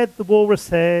of bread, the walrus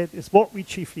said, is what we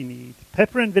chiefly need.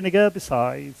 Pepper and vinegar,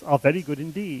 besides, are very good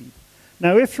indeed.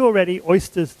 Now, if you're ready,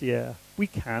 oysters dear, we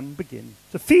can begin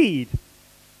to feed.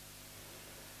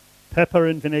 Pepper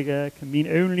and vinegar can mean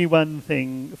only one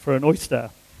thing for an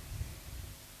oyster.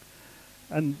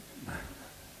 And,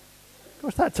 of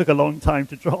course, that took a long time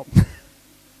to drop.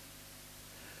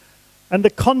 And the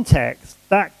context,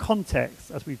 that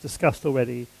context, as we've discussed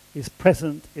already, is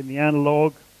present in the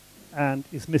analog and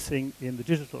is missing in the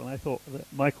digital. And I thought that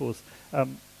Michael's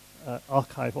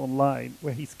archive online,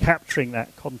 where he's capturing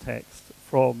that context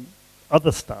from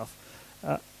other stuff,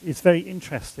 is very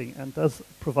interesting and does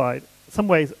provide, it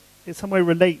some way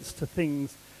relates to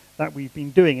things that we've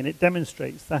been doing, and it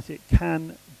demonstrates that it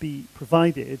can be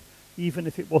provided even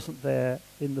if it wasn't there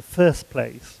in the first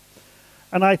place.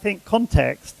 And I think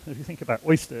context, if you think about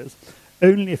oysters,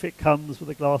 only if it comes with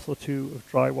a glass or two of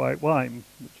dry white wine,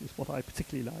 which is what I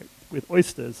particularly like with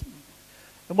oysters.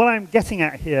 And what I'm getting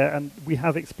at here, and we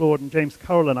have explored, and James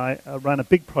Currell and I ran a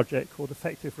big project called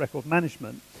Effective Record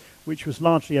Management, which was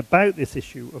largely about this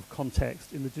issue of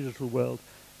context in the digital world,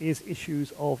 is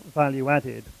issues of value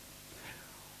added.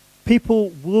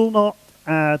 People will not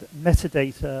add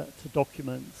metadata to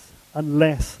documents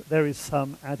unless there is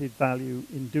some added value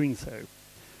in doing so.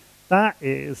 That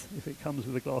is, if it comes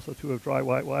with a glass or two of dry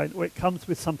white wine, or it comes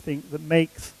with something that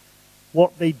makes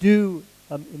what they do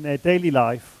in their daily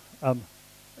life,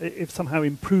 if somehow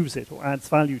improves it or adds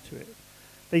value to it.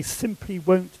 They simply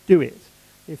won't do it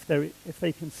if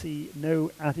they can see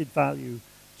no added value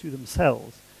to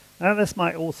themselves. Now, this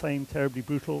might all seem terribly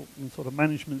brutal in sort of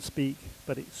management speak,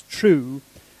 but it's true.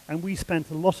 And we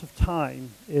spent a lot of time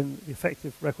in the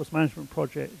Effective Records Management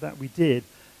project that we did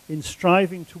in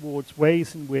striving towards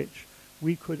ways in which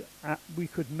we could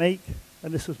make,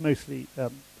 and this was mostly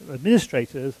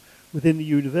administrators within the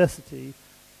university,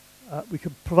 we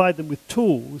could provide them with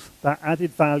tools that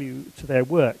added value to their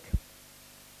work.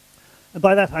 And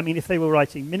by that I mean if they were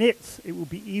writing minutes, it would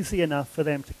be easy enough for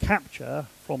them to capture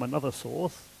from another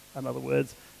source, in other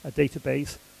words, a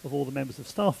database of all the members of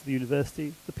staff of the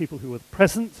university, the people who were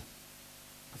present,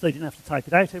 so they didn't have to type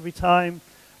it out every time.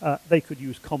 They could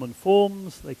use common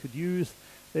forms, they could use,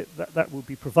 that would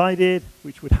be provided,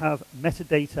 which would have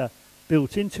metadata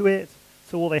built into it.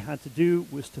 So all they had to do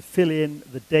was to fill in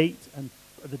the date and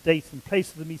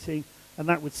place of the meeting, and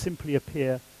that would simply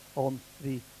appear on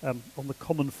the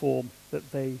common form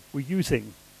that they were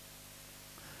using.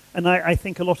 And I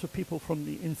think a lot of people from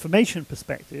the information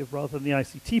perspective, rather than the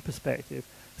ICT perspective,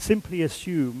 simply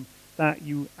assume that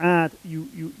you will add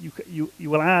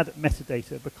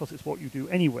metadata because it's what you do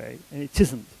anyway, and it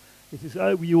isn't. It is,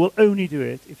 oh, you will only do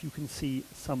it if you can see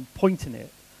some point in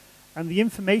it. And the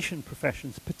information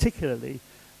professions particularly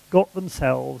got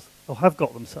themselves, or have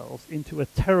got themselves, into a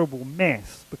terrible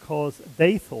mess because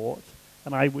they thought,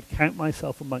 and I would count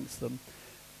myself amongst them,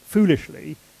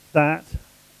 foolishly, that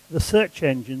the search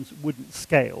engines wouldn't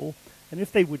scale, and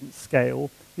if they wouldn't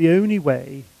scale, the only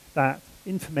way that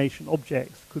information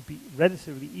objects could be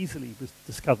relatively easily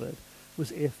discovered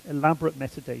was if elaborate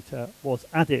metadata was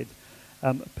added,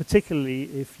 particularly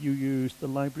if you used the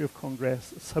Library of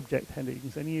Congress subject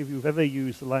headings. Any of you who've ever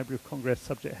used the Library of Congress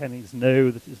subject headings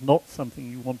know that it's not something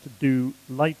you want to do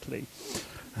lightly.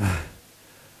 And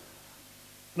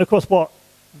of course, what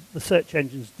the search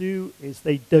engines do is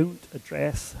they don't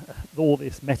address all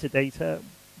this metadata.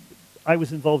 I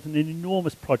was involved in an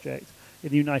enormous project in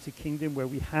the United Kingdom where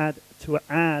we had to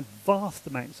add vast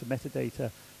amounts of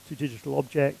metadata to digital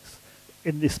objects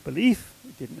in this belief.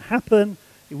 It didn't happen.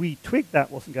 We twigged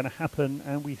that wasn't going to happen,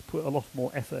 and we put a lot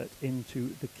more effort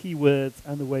into the keywords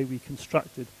and the way we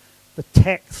constructed the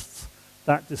texts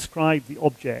that describe the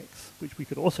objects, which we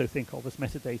could also think of as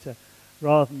metadata,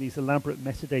 rather than these elaborate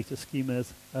metadata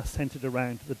schemas centered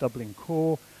around the Dublin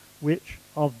core, which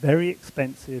are very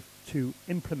expensive to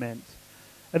implement.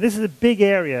 And this is a big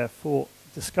area for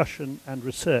discussion and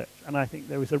research, and I think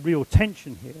there is a real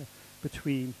tension here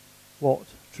between what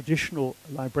traditional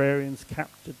librarians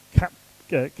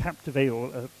captivate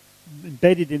or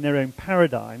embedded in their own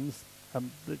paradigms,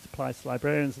 that applies to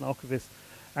librarians and archivists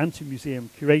and to museum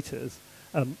curators,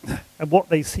 and what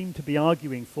they seem to be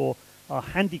arguing for are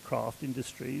handicraft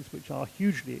industries, which are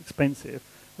hugely expensive,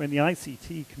 when the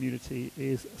ICT community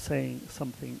is saying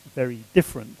something very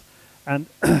different. And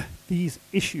these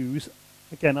issues,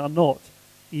 again, are not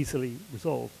easily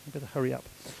resolved. I better hurry up.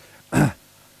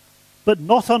 But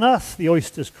not on us, the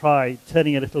oysters cried,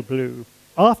 turning a little blue.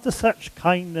 After such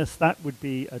kindness, that would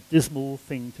be a dismal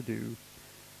thing to do.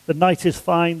 The night is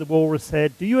fine, the walrus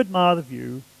said. Do you admire the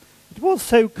view? It was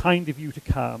so kind of you to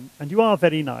come, and you are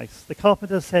very nice. The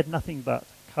carpenter said nothing but,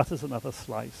 cut us another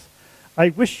slice. I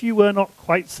wish you were not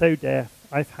quite so deaf.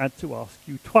 I've had to ask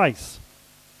you twice.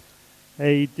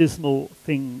 A dismal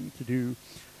thing to do.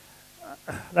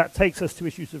 That takes us to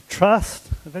issues of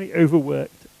trust, a very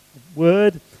overworked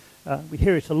word. We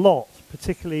hear it a lot,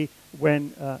 particularly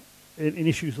when in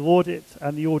issues of audit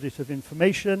and the audit of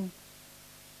information.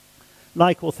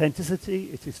 Like authenticity,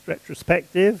 it is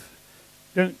retrospective.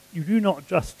 You do not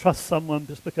just trust someone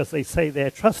just because they say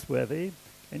they're trustworthy.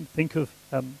 And think of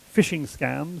phishing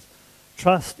scams.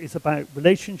 Trust is about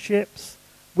relationships,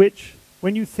 which,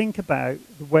 when you think about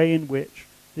the way in which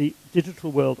the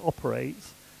digital world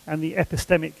operates and the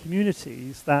epistemic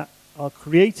communities that are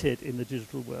created in the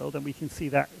digital world, and we can see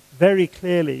that very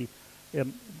clearly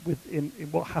in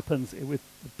what happens with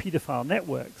the paedophile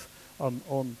networks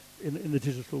in the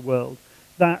digital world,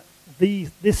 that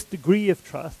this degree of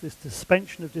trust, this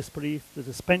suspension of disbelief,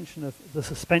 the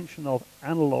suspension of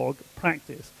analog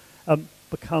practice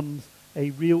becomes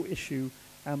a real issue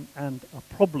and a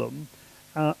problem.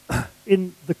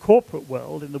 In the corporate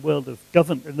world, in the world of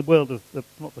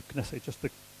not necessarily just the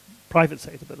private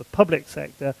sector, but the public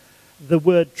sector, the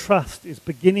word trust is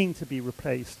beginning to be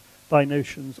replaced by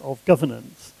notions of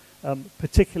governance,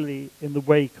 particularly in the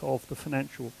wake of the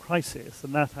financial crisis,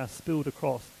 and that has spilled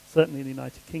across, certainly in the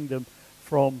United Kingdom,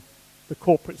 from the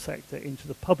corporate sector into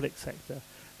the public sector,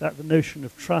 that the notion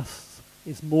of trust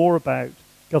is more about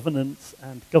governance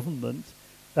and government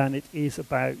than it is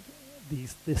about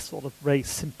this sort of very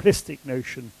simplistic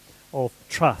notion of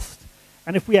trust.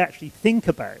 And if we actually think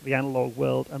about the analog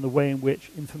world and the way in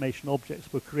which information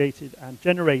objects were created and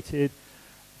generated,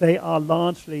 they are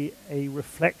largely a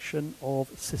reflection of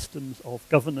systems of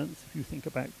governance. If you think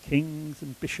about kings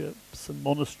and bishops and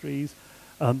monasteries,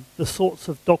 the sorts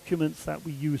of documents that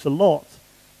we use a lot,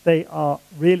 they are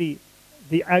really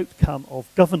the outcome of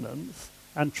governance,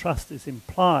 and trust is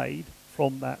implied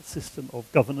from that system of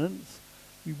governance.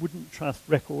 We wouldn't trust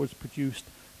records produced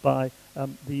by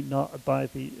the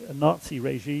Nazi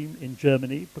regime in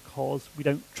Germany because we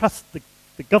don't trust the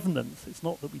governance. It's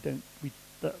not that we don't.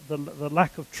 The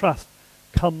lack of trust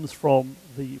comes from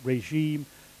the regime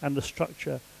and the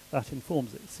structure that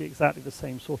informs it. See exactly the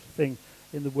same sort of thing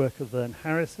in the work of Vern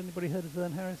Harris. Anybody heard of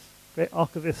Vern Harris? Great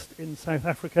archivist in South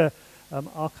Africa.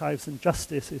 Archives and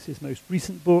Justice is his most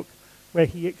recent book, where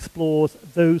he explores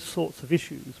those sorts of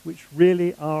issues which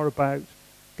really are about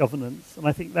governance. And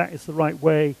I think that is the right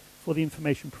way for the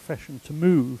information profession to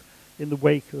move in the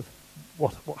wake of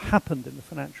what happened in the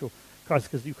financial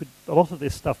crisis, because a lot of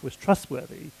this stuff was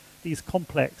trustworthy. These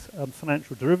complex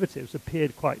financial derivatives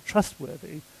appeared quite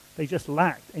trustworthy. They just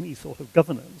lacked any sort of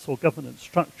governance or governance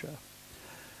structure.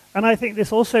 And I think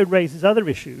this also raises other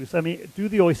issues. I mean, do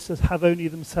the oysters have only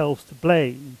themselves to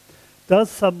blame? Does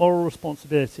some moral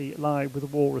responsibility lie with the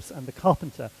walrus and the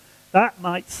carpenter? That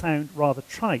might sound rather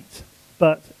trite,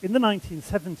 but in the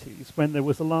 1970s, when there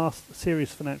was the last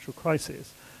serious financial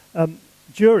crisis,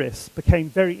 jurists became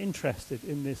very interested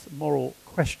in this moral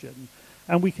question,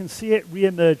 and we can see it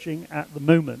re-emerging at the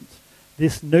moment,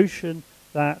 this notion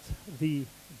that the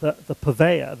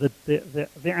purveyor,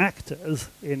 the actors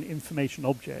in information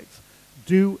objects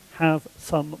do have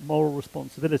some moral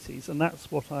responsibilities, and that's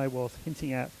what I was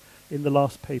hinting at in the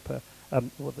last paper,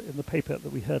 or in the paper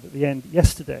that we heard at the end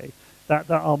yesterday, that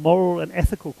there are moral and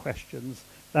ethical questions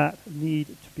that need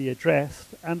to be addressed,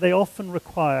 and they often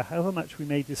require, however much we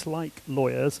may dislike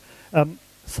lawyers,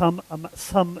 some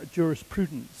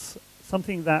jurisprudence,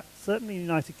 something that certainly in the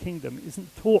United Kingdom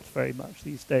isn't taught very much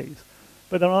these days.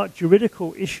 But there are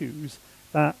juridical issues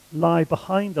that lie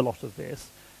behind a lot of this,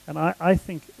 and I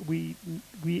think we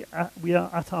are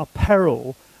at our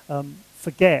peril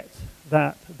forget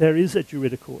that there is a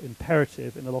juridical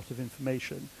imperative in a lot of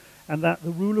information, and that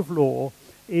the rule of law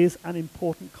is an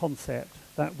important concept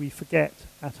that we forget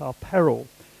at our peril.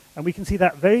 And we can see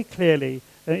that very clearly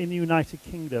in the United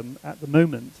Kingdom at the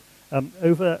moment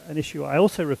over an issue I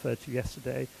also referred to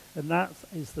yesterday, and that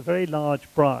is the very large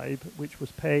bribe which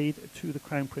was paid to the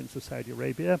Crown Prince of Saudi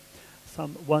Arabia,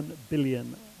 some £1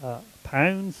 billion, a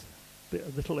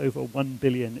little over 1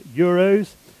 billion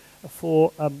euros,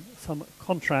 for some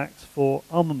contracts for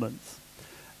armaments.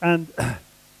 And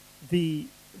the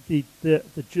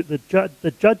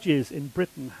judges in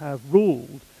Britain have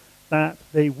ruled that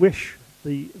they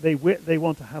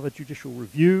want to have a judicial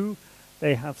review.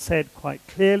 They have said quite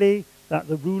clearly that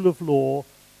the rule of law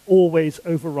always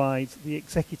overrides the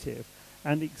executive,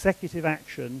 and executive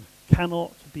action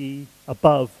cannot be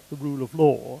above the rule of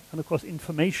law. And of course,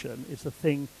 information is the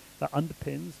thing that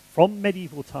underpins, from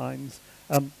medieval times,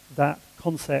 that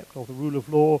concept of the rule of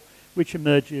law, which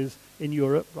emerges in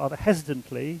Europe rather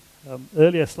hesitantly,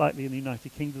 earlier slightly in the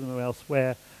United Kingdom or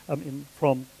elsewhere,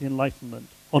 from the Enlightenment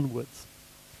onwards.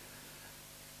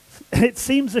 It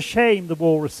seems a shame, the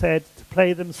walrus said, to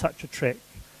play them such a trick,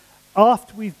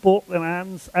 after we've brought their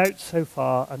hands out so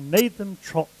far and made them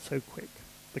trot so quick.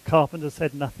 The carpenter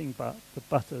said nothing but the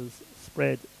butter's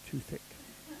spread too thick.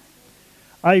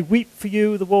 I weep for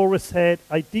you, the walrus said,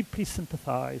 I deeply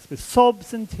sympathize. With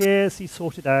sobs and tears he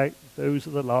sorted out those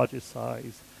of the largest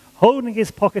size, holding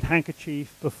his pocket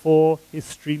handkerchief before his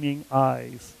streaming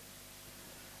eyes.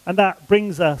 And that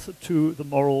brings us to the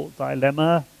moral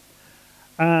dilemma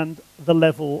and the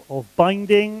level of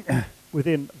binding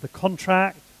within the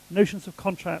contract. Notions of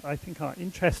contract, I think, are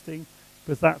interesting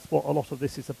because that's what a lot of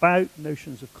this is about,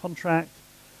 notions of contract,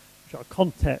 which are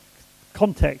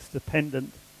context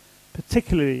dependent,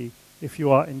 particularly if you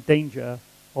are in danger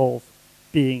of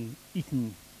being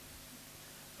eaten.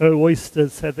 Oh,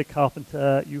 oysters, said the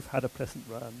carpenter, you've had a pleasant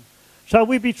run. Shall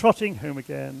we be trotting home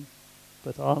again?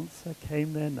 but answer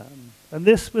came there none. And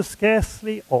this was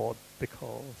scarcely odd,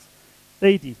 because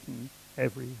they'd eaten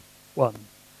every one.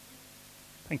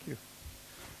 Thank you.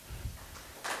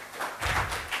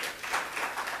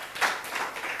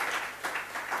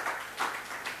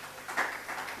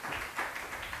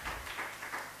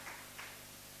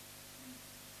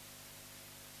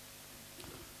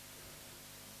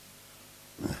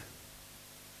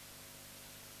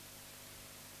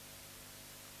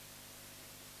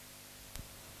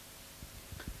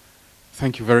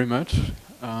 Thank you very much.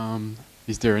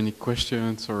 Is there any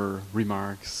questions or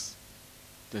remarks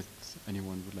that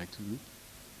anyone would like to do?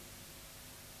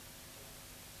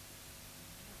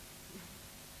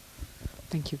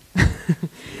 Thank you.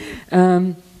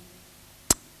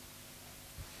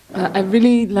 I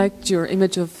really liked your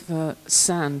image of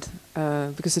sand,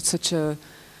 because it's such a,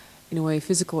 in a way,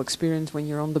 physical experience when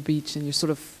you're on the beach and you're sort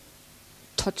of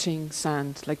touching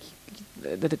sand, like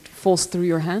that it falls through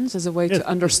your hands as a way to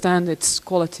understand its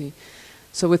quality.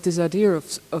 So with this idea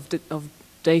of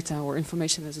data or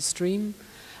information as a stream,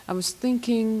 I was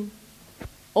thinking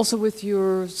also with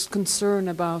your concern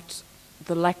about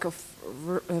the lack of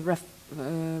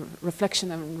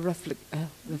reflection and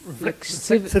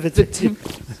reflexivity.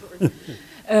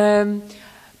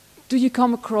 Do you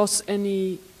come across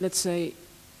any, let's say,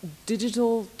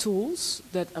 digital tools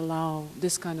that allow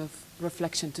this kind of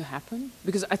reflection to happen?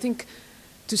 Because I think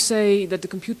to say that the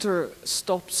computer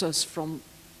stops us from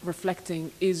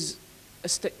reflecting is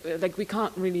like we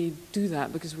can't really do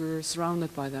that because we're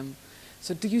surrounded by them.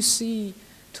 So do you see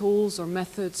tools or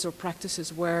methods or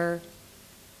practices where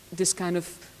this kind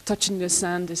of touching the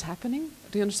sand is happening?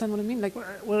 Do you understand what I mean? Like,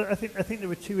 well, I think there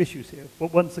were two issues here. Well,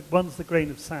 one's the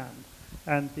grain of sand,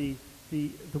 and the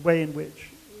way in which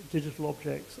digital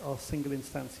objects are single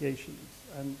instantiations.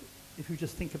 And if you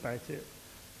just think about it,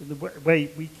 the way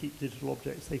we keep digital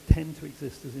objects, they tend to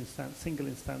exist as single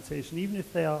instantiation, even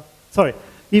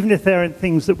if they're in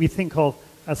things that we think of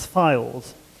as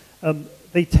files.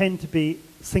 They tend to be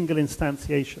single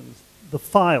instantiations. The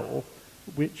file,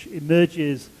 which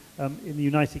emerges in the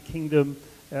United Kingdom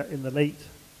in the late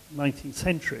 19th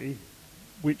century,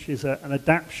 which is an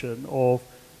adaptation of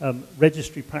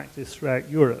registry practice throughout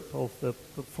Europe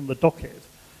from the docket.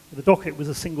 The docket was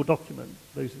a single document,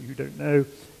 those of you who don't know,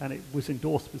 and it was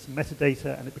endorsed with some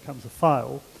metadata, and it becomes a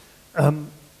file. And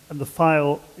the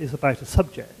file is about a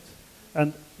subject.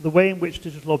 And the way in which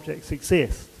digital objects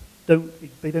exist, they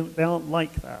aren't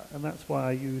like that, and that's why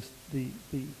I used the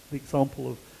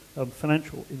example of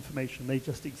financial information. They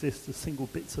just exist as single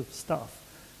bits of stuff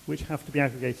which have to be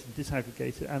aggregated and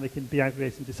disaggregated, and they can be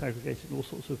aggregated and disaggregated in all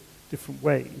sorts of different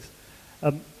ways.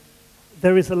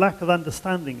 There is a lack of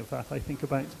understanding of that, I think,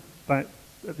 about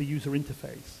the user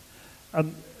interface.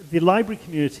 The library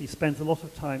community spends a lot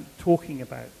of time talking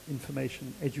about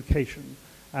information education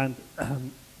and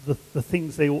the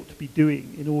things they ought to be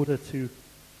doing in order to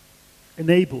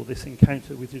enable this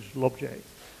encounter with digital objects.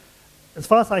 As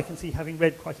far as I can see, having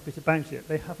read quite a bit about it,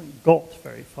 they haven't got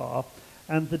very far,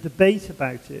 and the debate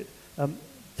about it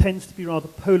tends to be rather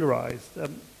polarized.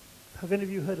 Have any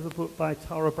of you heard of a book by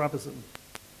Tara Brabazon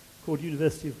called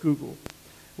University of Google?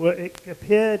 Well, it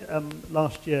appeared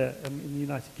last year in the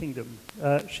United Kingdom.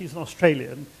 She's an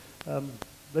Australian.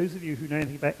 Those of you who know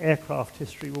anything about aircraft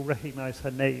history will recognize her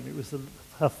name. It was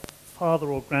her father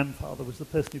or grandfather was the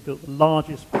person who built the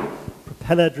largest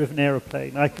propeller-driven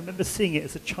aeroplane. I can remember seeing it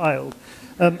as a child.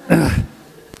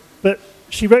 But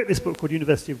she wrote this book called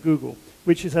University of Google,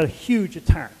 which is a huge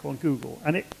attack on Google.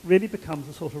 And it really becomes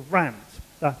a sort of rant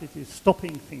that it is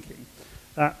stopping thinking,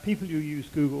 that people who use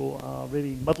Google are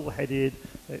really muddle-headed,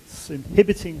 it's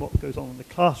inhibiting what goes on in the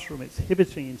classroom, it's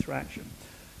inhibiting interaction.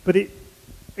 But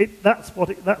that's what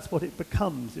it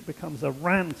becomes. It becomes a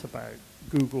rant about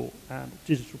Google and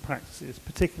digital practices,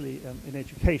 particularly in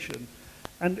education.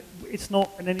 And it's not,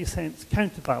 in any sense,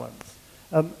 counterbalanced.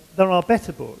 There are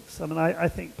better books. I mean, I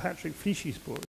think Patrick Fleeshy's book